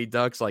bring up Mighty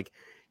Ducks, like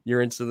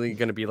you're instantly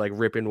going to be like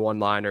ripping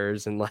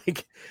one-liners, and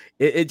like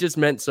it just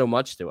meant so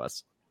much to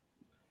us.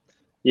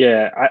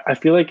 Yeah, I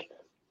feel like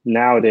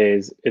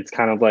nowadays it's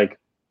kind of like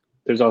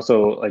there's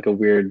also like a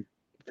weird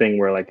thing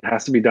where like it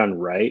has to be done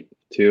right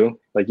too.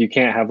 Like you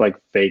can't have like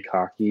fake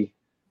hockey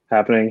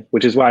happening,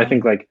 which is why I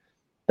think like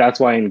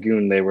that's why in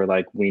Goon they were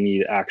like, we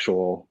need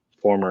actual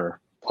former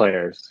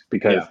players,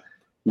 because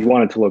you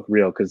want it to look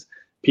real, because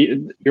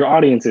your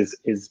audience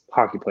is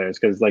hockey players,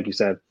 because like you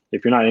said,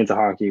 if you're not into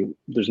hockey,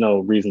 there's no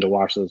reason to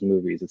watch those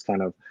movies. It's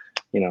kind of,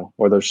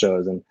 or those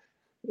shows, and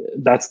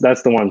that's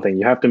the one thing.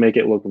 You have to make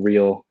it look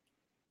real,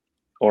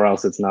 or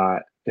else it's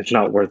not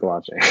worth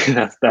watching.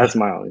 that's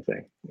my only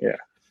thing. Yeah.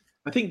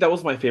 I think that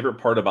was my favorite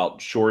part about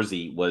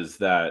Shoresy, was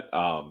that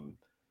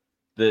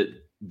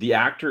the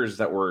actors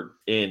that were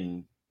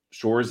in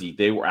Shoresy,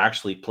 they were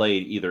actually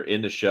played either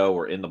in the show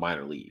or in the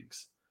minor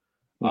leagues.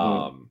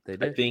 They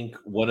did. I think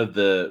one of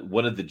the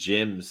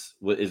gyms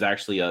is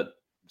actually a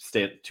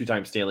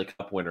two-time Stanley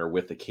Cup winner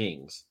with the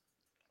Kings.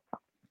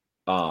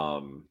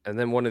 And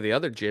then one of the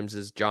other gyms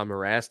is John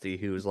Morasti,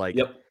 who's like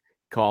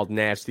called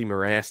Nasty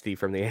Morasti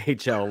from the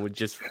AHL, and would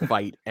just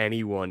fight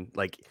anyone.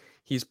 Like,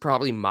 he's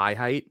probably my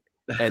height,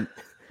 and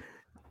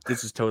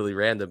this is totally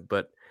random,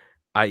 but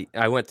I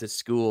went to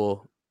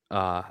school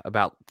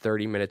about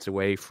 30 minutes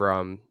away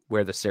from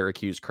where the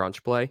Syracuse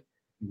Crunch play,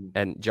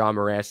 and John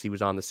Morasti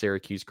was on the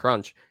Syracuse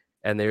Crunch,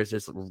 and there's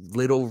this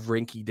little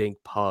rinky-dink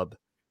pub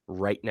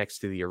right next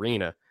to the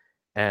arena,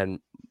 and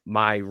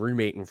my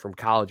roommate from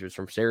college was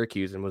from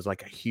Syracuse and was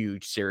like a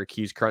huge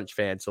Syracuse Crunch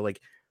fan, so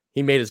like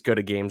he made us go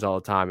to games all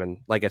the time. And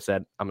like I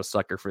said, I'm a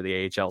sucker for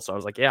the AHL. So I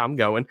was like, yeah, I'm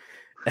going.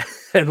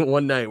 And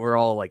one night we're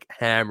all like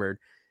hammered,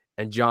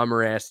 and John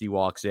Morasti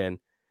walks in,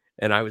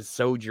 and I was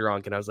so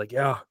drunk, and I was like,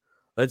 yo,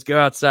 let's go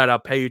outside. I'll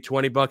pay you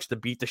 $20 to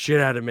beat the shit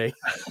out of me.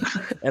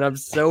 And I'm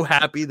so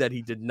happy that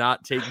he did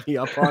not take me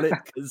up on it,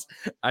 because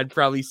I'd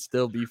probably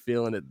still be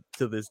feeling it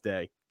to this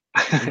day.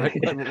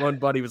 One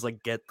buddy was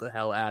like, get the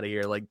hell out of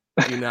here. Like,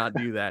 do not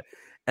do that.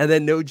 And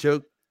then, no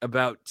joke,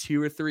 about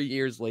 2 or 3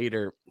 years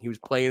later, he was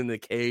playing in the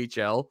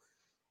KHL,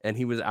 and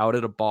he was out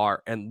at a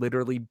bar and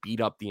literally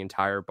beat up the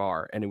entire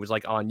bar. And it was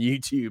like on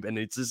YouTube, and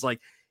it's just like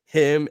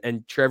him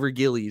and Trevor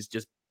Gillies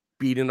just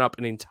beating up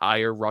an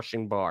entire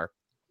Russian bar.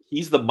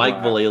 He's the Mike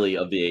Wow. Vallely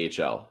of the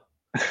AHL.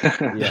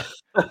 Yeah.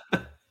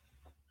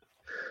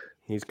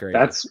 He's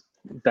crazy.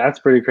 That's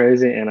pretty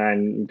crazy, and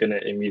I'm gonna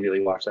immediately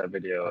watch that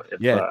video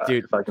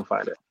dude, if I can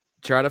find it.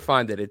 Try to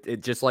find it.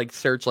 It just like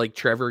search like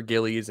Trevor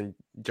Gillies and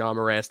John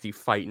Morasti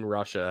fight in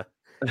Russia.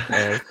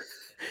 And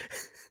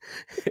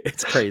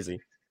it's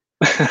crazy.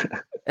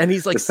 And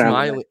he's like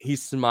smiling.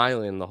 He's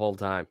smiling the whole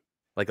time,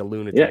 like a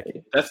lunatic.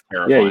 Yeah, that's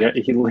terrifying. Yeah,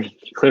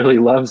 he clearly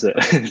loves it.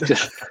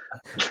 Just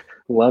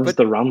loves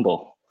the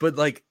rumble. But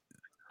like,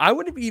 I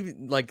wouldn't be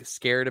even like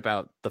scared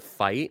about the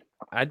fight.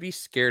 I'd be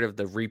scared of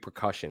the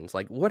repercussions.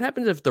 Like, what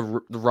happens if the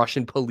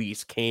Russian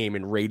police came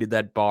and raided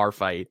that bar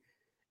fight,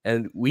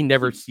 and we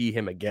never see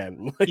him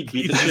again? Like, he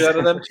beat the shit out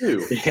of them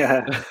too.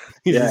 Yeah,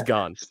 he's just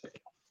gone.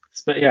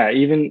 But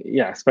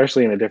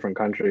especially in a different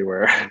country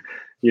where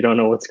you don't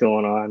know what's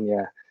going on.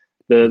 Yeah,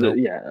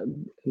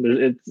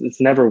 it's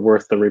never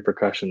worth the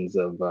repercussions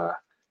of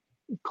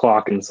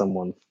clocking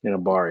someone in a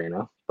bar, you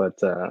know. But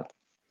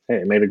hey,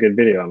 it made a good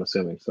video, I'm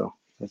assuming, so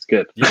that's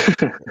good.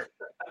 Yeah.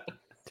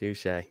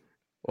 Touche.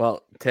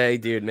 Well, Tay,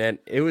 dude, man,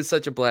 it was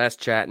such a blast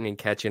chatting and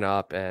catching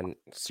up, and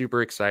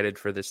super excited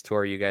for this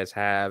tour you guys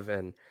have,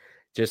 and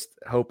just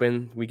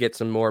hoping we get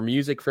some more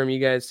music from you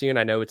guys soon.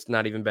 I know it's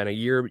not even been a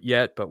year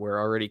yet, but we're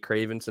already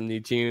craving some new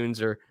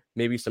tunes or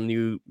maybe some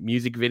new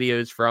music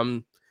videos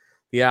from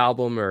the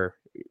album, or,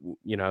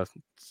 you know,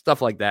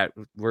 stuff like that.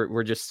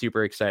 We're just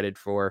super excited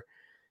for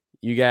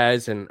you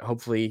guys, and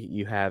hopefully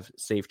you have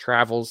safe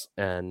travels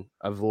and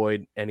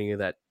avoid any of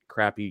that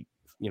crappy,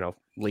 you know,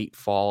 late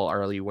fall,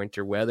 early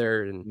winter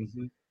weather,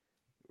 and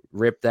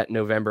rip that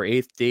November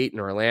 8th date in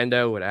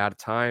Orlando with Out of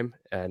Time,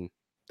 and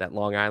that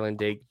Long Island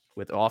date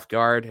with Off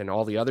Guard, and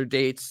all the other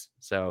dates.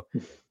 So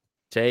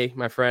Tay,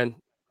 my friend,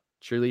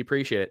 truly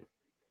appreciate it.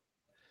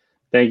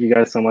 Thank you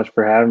guys so much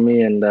for having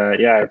me. And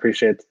I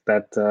appreciate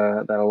that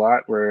a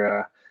lot.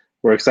 We're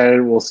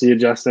excited. We'll see you,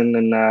 Justin,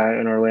 in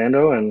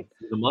Orlando, and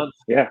the month.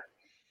 Yeah.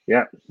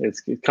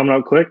 It's coming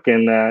out quick,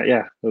 and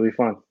it'll be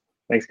fun.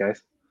 Thanks,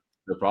 guys.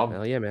 No problem.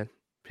 Hell yeah, man.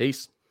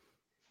 Peace.